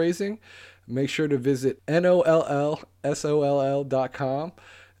fundraising, make sure to visit NOLLSOLL.com.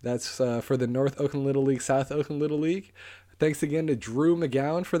 That's for the North Oakland Little League, South Oakland Little League. Thanks again to Drew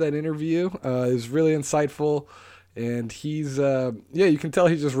McGowan for that interview. It was really insightful, and he's you can tell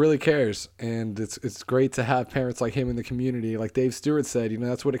he just really cares. And it's great to have parents like him in the community. Like Dave Stewart said,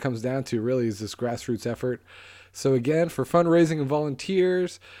 that's what it comes down to. Really, is this grassroots effort. So again, for fundraising and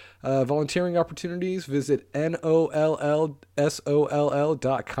volunteering opportunities, visit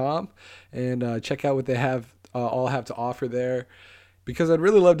NOLLSOLL.com and check out what they have all have to offer there. Because I'd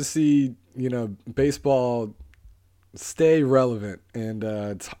really love to see baseball stay relevant, and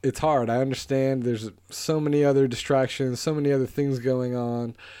it's hard. I understand there's so many other distractions, so many other things going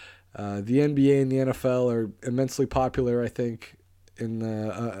on. The NBA and the NFL are immensely popular, I think, in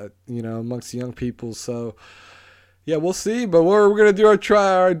the amongst young people. So yeah, we'll see, but we're gonna do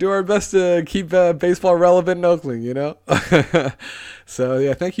our best to keep baseball relevant in Oakland. So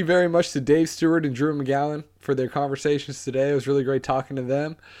yeah, thank you very much to Dave Stewart and Drew McGowan for their conversations today. It was really great talking to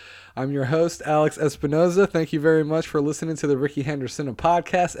them. I'm your host, Alex Espinoza. Thank you very much for listening to the Ricky Henderson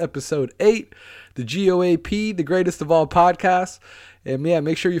Podcast, Episode 8, the GOAP, the greatest of all podcasts. And yeah,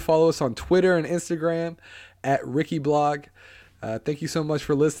 make sure you follow us on Twitter and Instagram at RickyBlog. Thank you so much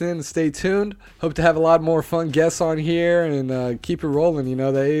for listening, and stay tuned. Hope to have a lot more fun guests on here and keep it rolling.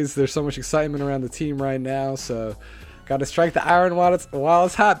 The A's, there's so much excitement around the team right now, so got to strike the iron while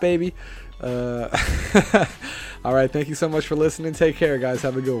it's hot, baby. All right, thank you so much for listening. Take care, guys.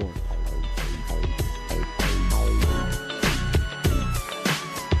 Have a good one.